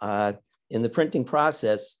remember that in the printing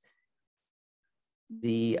process,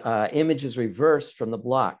 the image is reversed from the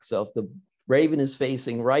block. So if the raven is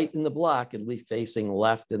facing right in the block, it'll be facing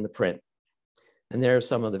left in the print. And there are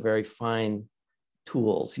some of the very fine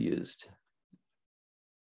tools used.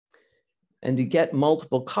 And to get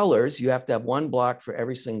multiple colors, you have to have one block for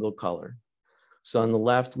every single color. So on the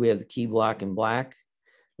left, we have the key block in black.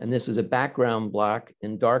 And this is a background block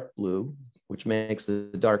in dark blue, which makes the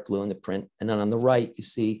dark blue in the print. And then on the right, you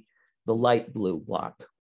see the light blue block.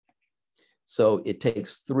 So it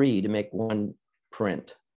takes 3 to make one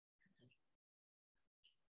print.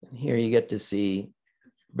 And here you get to see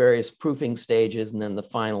various proofing stages and then the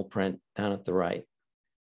final print down at the right.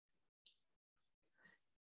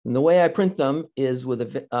 And the way I print them is with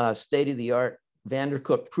a state-of-the-art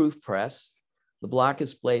Vandercook proof press. The block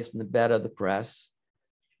is placed in the bed of the press.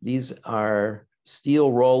 These are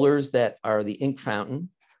steel rollers that are the ink fountain.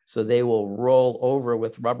 So they will roll over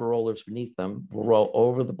with rubber rollers beneath them, will roll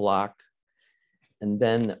over the block. And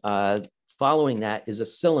then following that is a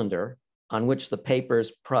cylinder on which the paper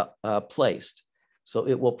is placed. So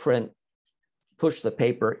it will push the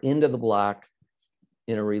paper into the block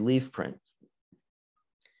in a relief print.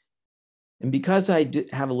 And because I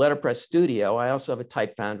have a letterpress studio, I also have a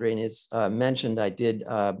type foundry. And as mentioned, I did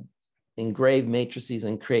engrave matrices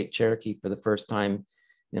and create Cherokee for the first time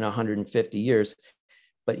in 150 years.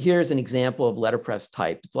 But here's an example of letterpress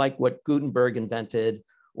type. It's like what Gutenberg invented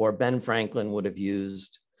or Ben Franklin would have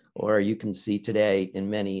used, or you can see today in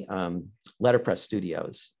many letterpress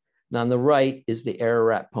studios. Now on the right is the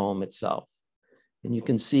Ararat poem itself. And you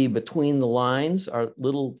can see between the lines are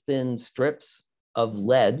little thin strips of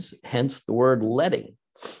leads, hence the word leading.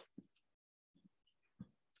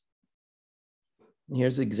 And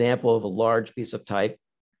here's an example of a large piece of type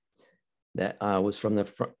that was from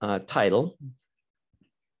the title.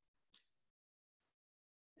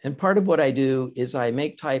 And part of what I do is I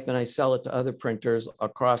make type and I sell it to other printers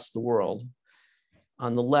across the world.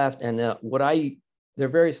 On the left, and there are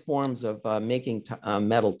various forms of making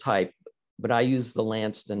metal type, but I use the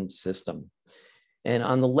Lanston system. And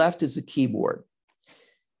on the left is the keyboard.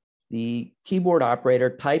 The keyboard operator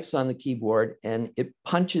types on the keyboard and it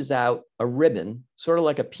punches out a ribbon, sort of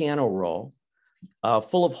like a piano roll,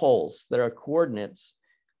 full of holes that are coordinates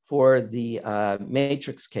for the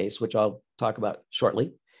matrix case, which I'll talk about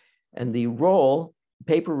shortly. And the roll,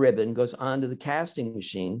 paper ribbon, goes onto the casting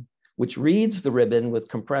machine, which reads the ribbon with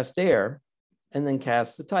compressed air and then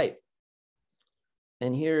casts the type.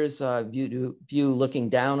 And here's a view looking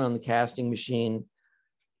down on the casting machine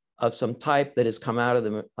of some type that has come out of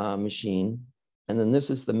the machine. And then this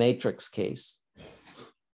is the matrix case.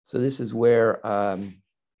 So this is where the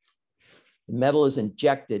metal is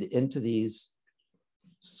injected into these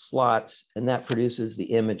slots, and that produces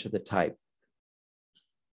the image of the type.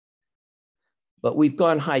 But we've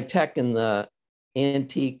gone high tech in the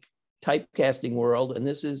antique typecasting world, and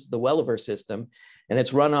this is the Welliver system, and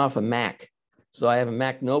it's run off a Mac. So I have a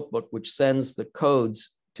Mac notebook, which sends the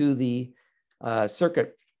codes to the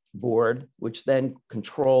circuit board, which then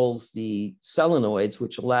controls the solenoids,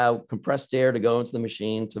 which allow compressed air to go into the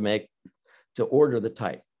machine to order the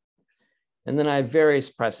type. And then I have various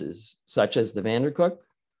presses, such as the Vandercook.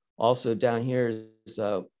 Also down here is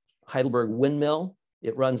a Heidelberg windmill.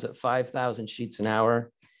 It runs at 5,000 sheets an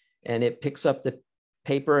hour, and it picks up the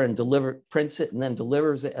paper and prints it and then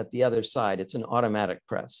delivers it at the other side. It's an automatic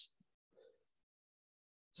press.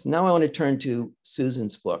 So now I want to turn to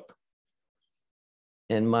Susan's book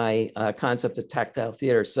and my concept of tactile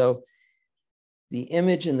theater. So the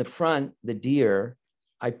image in the front, the deer,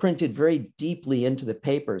 I printed very deeply into the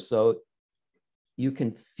paper so you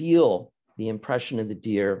can feel the impression of the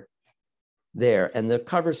deer there. And the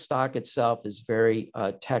cover stock itself is very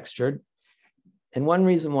textured. And one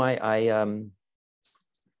reason why I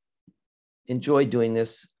enjoy doing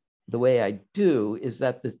this the way I do is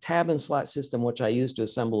that the tab and slot system, which I use to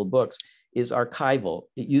assemble the books, is archival.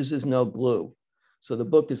 It uses no glue. So the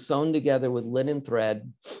book is sewn together with linen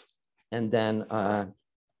thread and then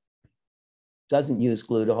doesn't use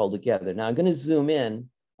glue to hold together. Now I'm going to zoom in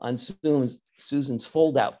on Susan's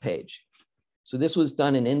fold-out page. So this was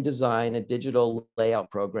done in InDesign, a digital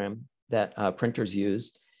layout program that printers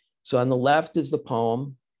use. So on the left is the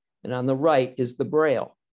poem, and on the right is the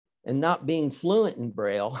Braille. And not being fluent in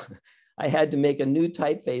Braille, I had to make a new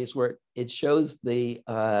typeface where it shows the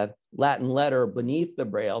Latin letter beneath the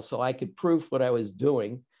Braille so I could proof what I was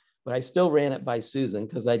doing. But I still ran it by Susan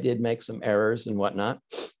because I did make some errors and whatnot.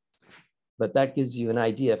 But that gives you an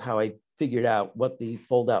idea of how I figured out what the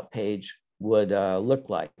fold-out page would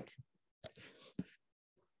look like.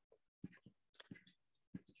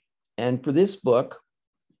 And for this book,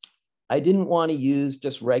 I didn't want to use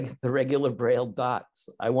just the regular Braille dots.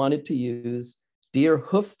 I wanted to use deer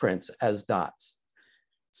hoof prints as dots.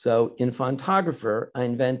 So in Fontographer, I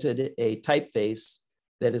invented a typeface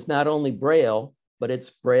that is not only Braille, but it's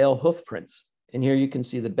Braille hoof prints. And here you can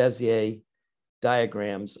see the Bezier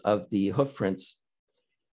diagrams of the hoof prints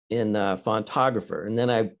in Fontographer. And then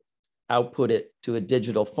I output it to a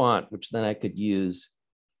digital font, which then I could use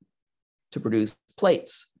to produce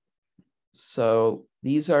plates. So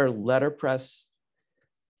these are letterpress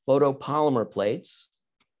photopolymer plates.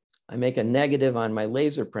 I make a negative on my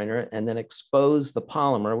laser printer and then expose the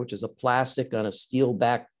polymer, which is a plastic on a steel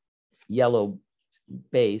back yellow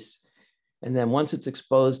base. And then once it's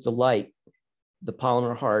exposed to light, the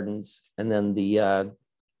polymer hardens and then the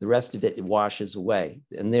The rest of it washes away.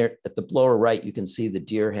 And there at the lower right, you can see the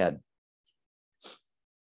deer head.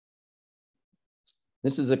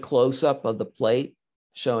 This is a close-up of the plate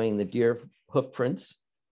showing the deer hoof prints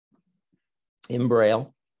in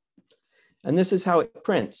Braille. And this is how it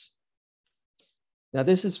prints. Now,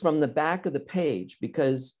 this is from the back of the page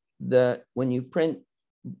because when you print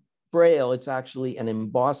Braille, it's actually an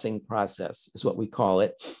embossing process, is what we call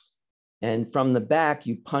it. And from the back,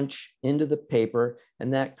 you punch into the paper,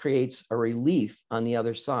 and that creates a relief on the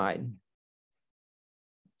other side.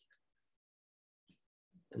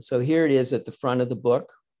 And so here it is at the front of the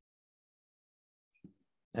book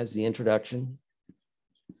as the introduction.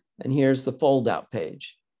 And here's the fold-out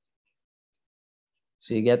page.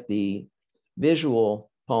 So you get the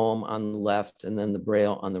visual poem on the left and then the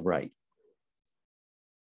Braille on the right.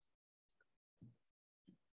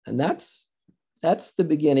 And that's the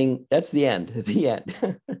beginning, that's the end, the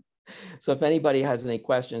end. So if anybody has any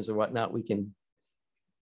questions or whatnot, we can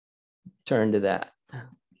turn to that.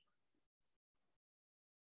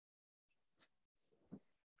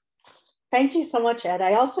 Thank you so much, Ed.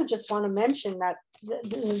 I also just want to mention that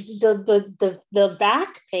the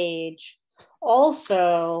back page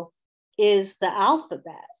also is the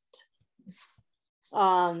alphabet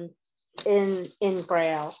in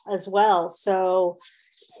Braille as well. So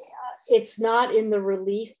it's not in the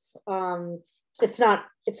relief. It's not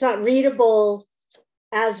readable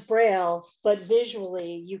as Braille, but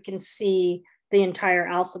visually you can see the entire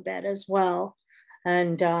alphabet as well.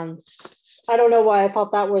 And I don't know why I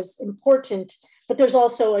thought that was important, but there's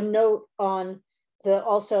also a note on the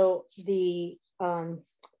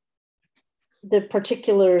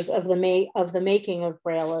particulars of the making of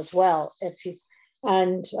Braille as well.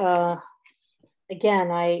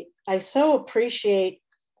 Again, I so appreciate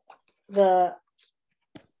the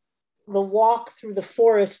walk through the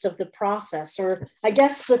forest of the process, or I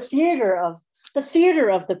guess the theater of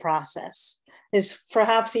the process is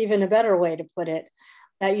perhaps even a better way to put it,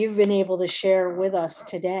 that you've been able to share with us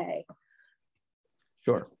today.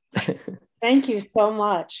 Sure. Thank you so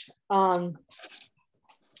much. And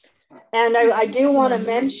I do want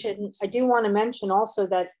to mention also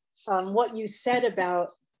that what you said about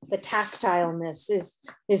the tactileness is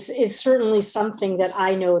certainly something that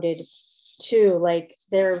I noted too. Like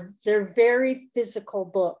they're very physical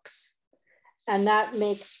books, and that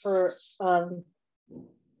makes for a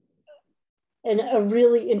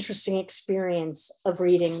really interesting experience of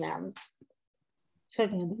reading them. So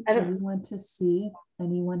Andy, do you want to see if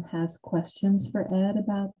anyone has questions for Ed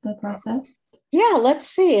about the process? Yeah, let's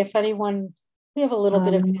see if anyone, we have a little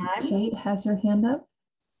bit of time. Kate has her hand up.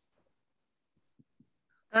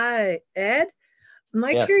 Hi, Ed.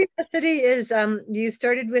 My Yes. curiosity is you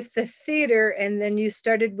started with the theater and then you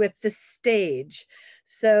started with the stage.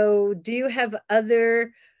 So do you have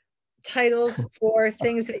other titles for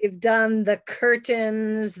things that you've done? The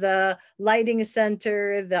curtains, the lighting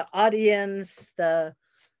center, the audience, the...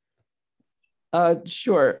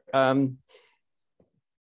 Sure.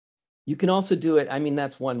 You can also do it. I mean,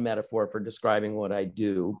 that's one metaphor for describing what I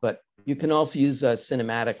do, but you can also use a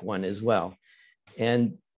cinematic one as well.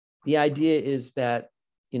 And the idea is that,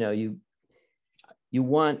 you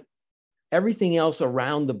want everything else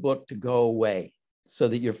around the book to go away so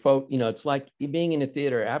that it's like being in a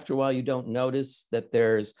theater. After a while, you don't notice that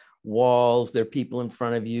there's walls, there are people in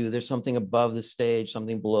front of you, there's something above the stage,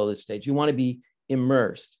 something below the stage. You want to be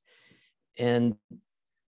immersed. And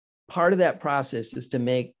part of that process is to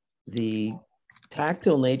make the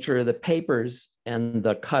tactile nature of the papers and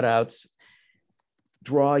the cutouts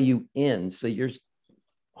draw you in. So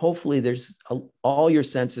hopefully all your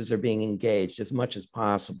senses are being engaged as much as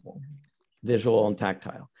possible, visual and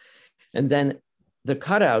tactile. And then the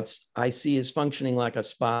cutouts I see as functioning like a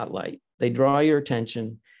spotlight. They draw your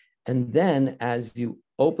attention. And then as you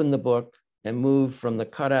open the book and move from the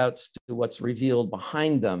cutouts to what's revealed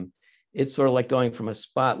behind them, it's sort of like going from a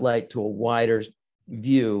spotlight to a wider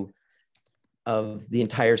view of the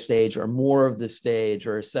entire stage or more of the stage,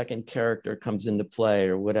 or a second character comes into play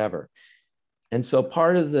or whatever. And so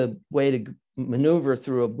part of the way to maneuver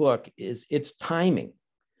through a book is its timing.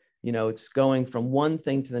 It's going from one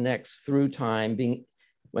thing to the next through time,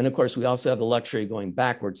 when of course we also have the luxury of going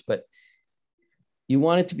backwards, but you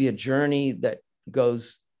want it to be a journey that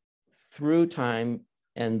goes through time,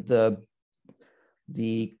 and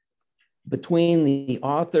between the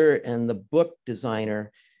author and the book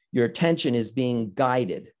designer, your attention is being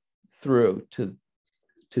guided through to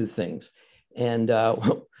things. And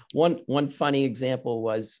one funny example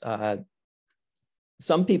was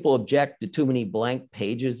some people object to too many blank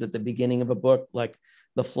pages at the beginning of a book. Like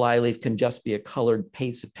the flyleaf can just be a colored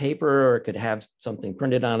piece of paper, or it could have something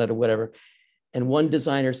printed on it or whatever. And one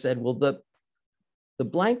designer said, well, the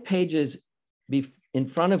blank pages in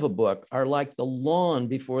front of a book are like the lawn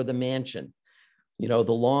before the mansion, you know,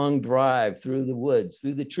 the long drive through the woods,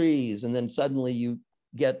 through the trees, and then suddenly you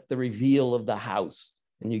get the reveal of the house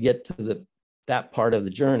and you get to that part of the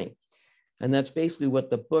journey. And that's basically what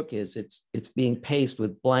the book is. It's being paced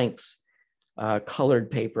with blanks, colored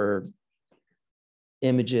paper,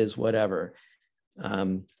 images, whatever.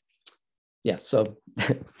 Yeah, so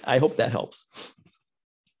I hope that helps.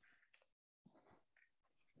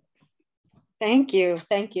 Thank you,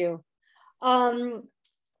 thank you.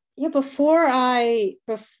 Yeah, before I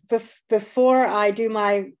do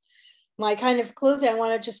my kind of closing, I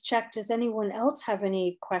want to just check, does anyone else have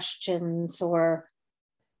any questions? Or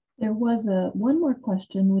there was one more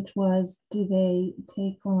question, which was, does Ed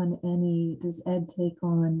take on any, this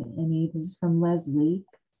is from Leslie,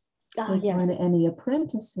 take on any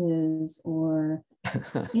apprentices or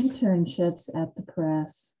internships at the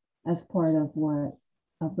press as part of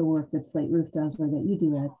the work that Slate Roof does, or that you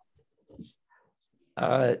do,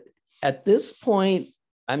 Ed? At this point,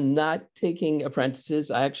 I'm not taking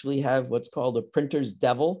apprentices. I actually have what's called a printer's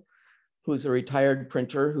devil, who's a retired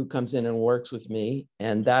printer who comes in and works with me.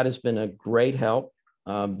 And that has been a great help.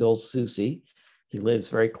 Bill Susi, he lives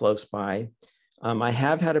very close by. I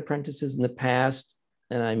have had apprentices in the past,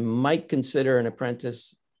 and I might consider an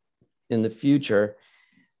apprentice in the future.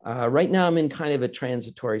 Right now, I'm in kind of a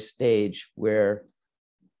transitory stage where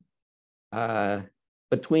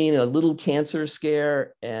between a little cancer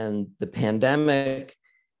scare and the pandemic,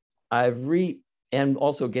 and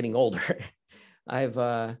also getting older,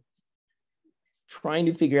 I've trying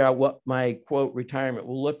to figure out what my quote retirement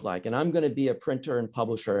will look like. And I'm going to be a printer and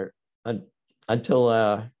publisher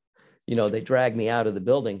until you know, they drag me out of the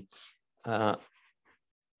building. But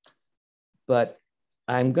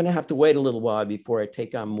I'm going to have to wait a little while before I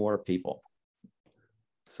take on more people.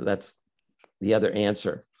 So that's the other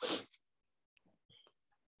answer.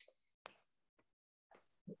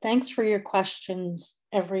 Thanks for your questions,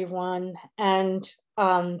 everyone. And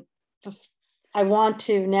I want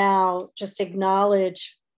to now just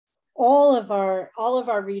acknowledge all of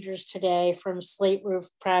our readers today from Slate Roof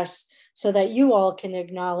Press, so that you all can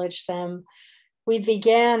acknowledge them. We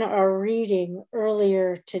began our reading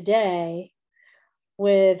earlier today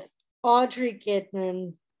with Audrey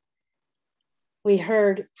Gidman. We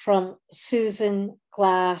heard from Susan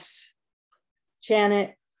Glass,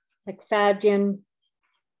 Janet MacFadyen,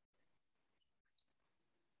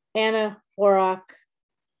 Anna Warrock,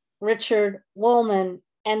 Richard Wollman,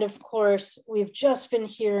 and of course, we've just been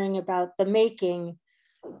hearing about the making,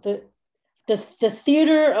 the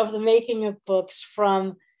theater of the making of books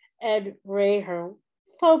from Ed Rayher.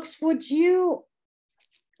 Folks, would you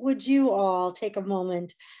all take a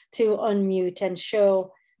moment to unmute and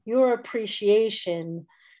show your appreciation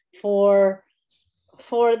for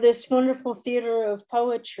this wonderful theater of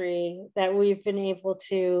poetry that we've been able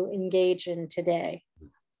to engage in today?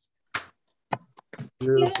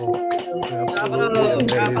 Beautiful. Bravo,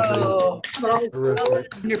 bravo.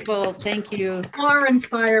 Wonderful, thank you. More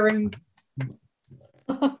inspiring.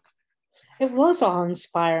 It was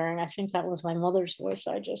awe-inspiring. I think that was my mother's voice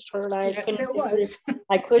I just heard. Yes, it was.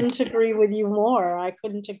 I couldn't agree with you more. I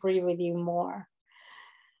couldn't agree with you more.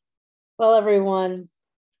 Well, everyone,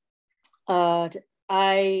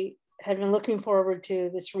 I had been looking forward to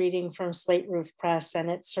this reading from Slate Roof Press, and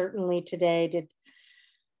it certainly today did.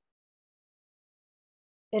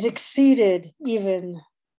 It exceeded even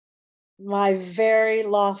my very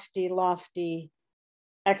lofty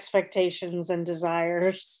expectations and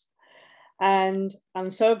desires. And I'm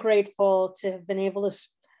so grateful to have been able to,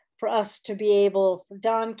 for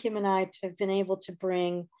Don, Kim, and I to have been able to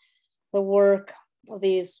bring the work of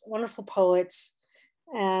these wonderful poets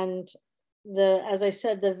and as I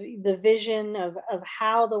said, the vision of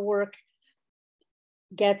how the work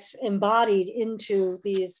gets embodied into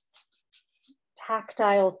these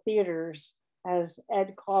tactile theaters, as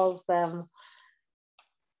Ed calls them.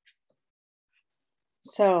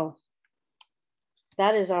 So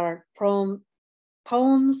that is our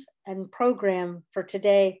poems and program for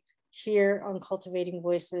today here on Cultivating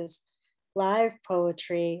Voices, live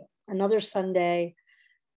poetry, another Sunday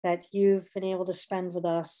that you've been able to spend with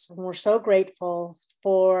us. And we're so grateful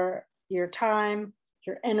for your time,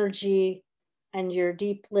 your energy, and your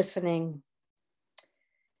deep listening.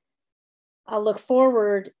 I'll look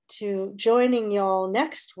forward to joining y'all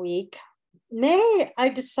next week. May, I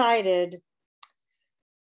decided,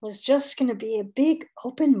 was just going to be a big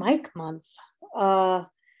open mic month.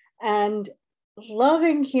 And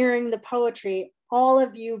loving hearing the poetry all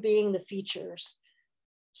of you being the features.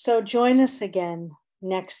 So join us again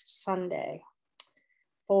next Sunday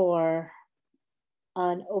for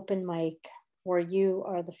an open mic where you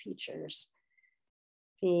are the features.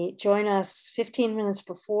 Join us 15 minutes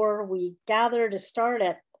before we gather to start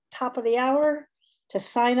at the top of the hour to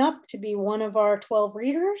sign up to be one of our 12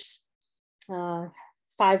 readers,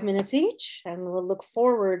 5 minutes each, and we'll look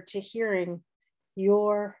forward to hearing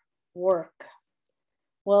your work.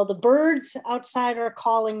 Well, the birds outside are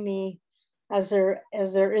calling me as they're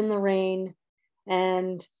in the rain,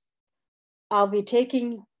 and I'll be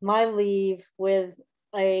taking my leave with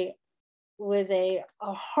a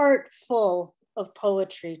heart full of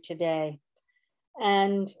poetry today.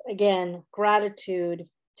 And again, gratitude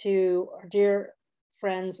to our dear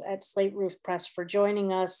friends at Slate Roof Press for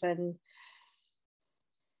joining us and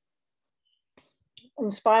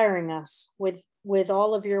inspiring us with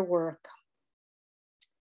all of your work.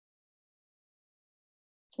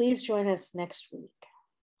 Please join us next week.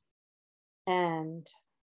 And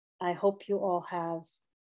I hope you all have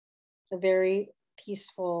a very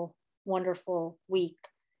peaceful, wonderful week,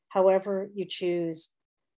 however you choose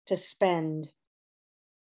to spend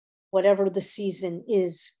whatever the season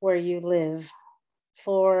is where you live.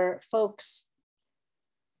 For folks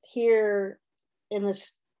here in the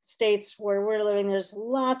states where we're living, there's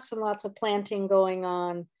lots and lots of planting going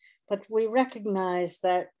on, but we recognize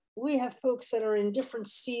that we have folks that are in different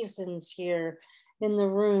seasons here in the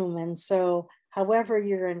room. And so however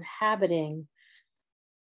you're inhabiting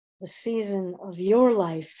the season of your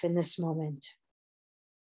life in this moment,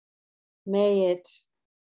 may it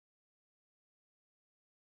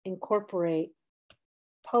incorporate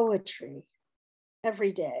poetry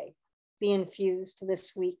every day, be infused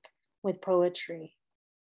this week with poetry.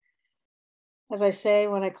 As I say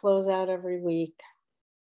when I close out every week,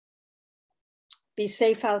 be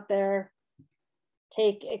safe out there.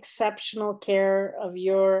 Take exceptional care of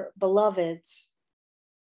your beloveds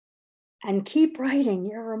and keep writing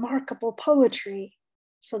your remarkable poetry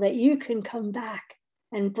so that you can come back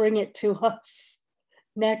and bring it to us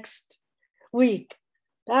next week.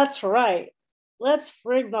 That's right. Let's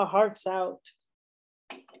bring the hearts out.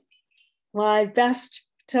 My best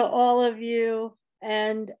to all of you.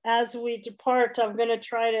 And as we depart, I'm going to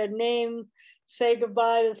try to say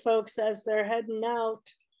goodbye to the folks as they're heading out.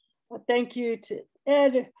 Thank you to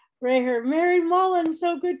Ed, Rayher, Mary Mullen,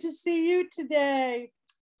 so good to see you today.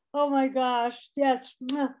 Oh my gosh, yes.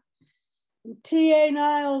 T.A.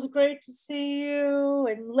 Niles, great to see you.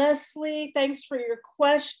 And Leslie, thanks for your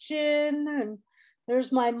question. And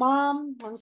there's my mom. I'm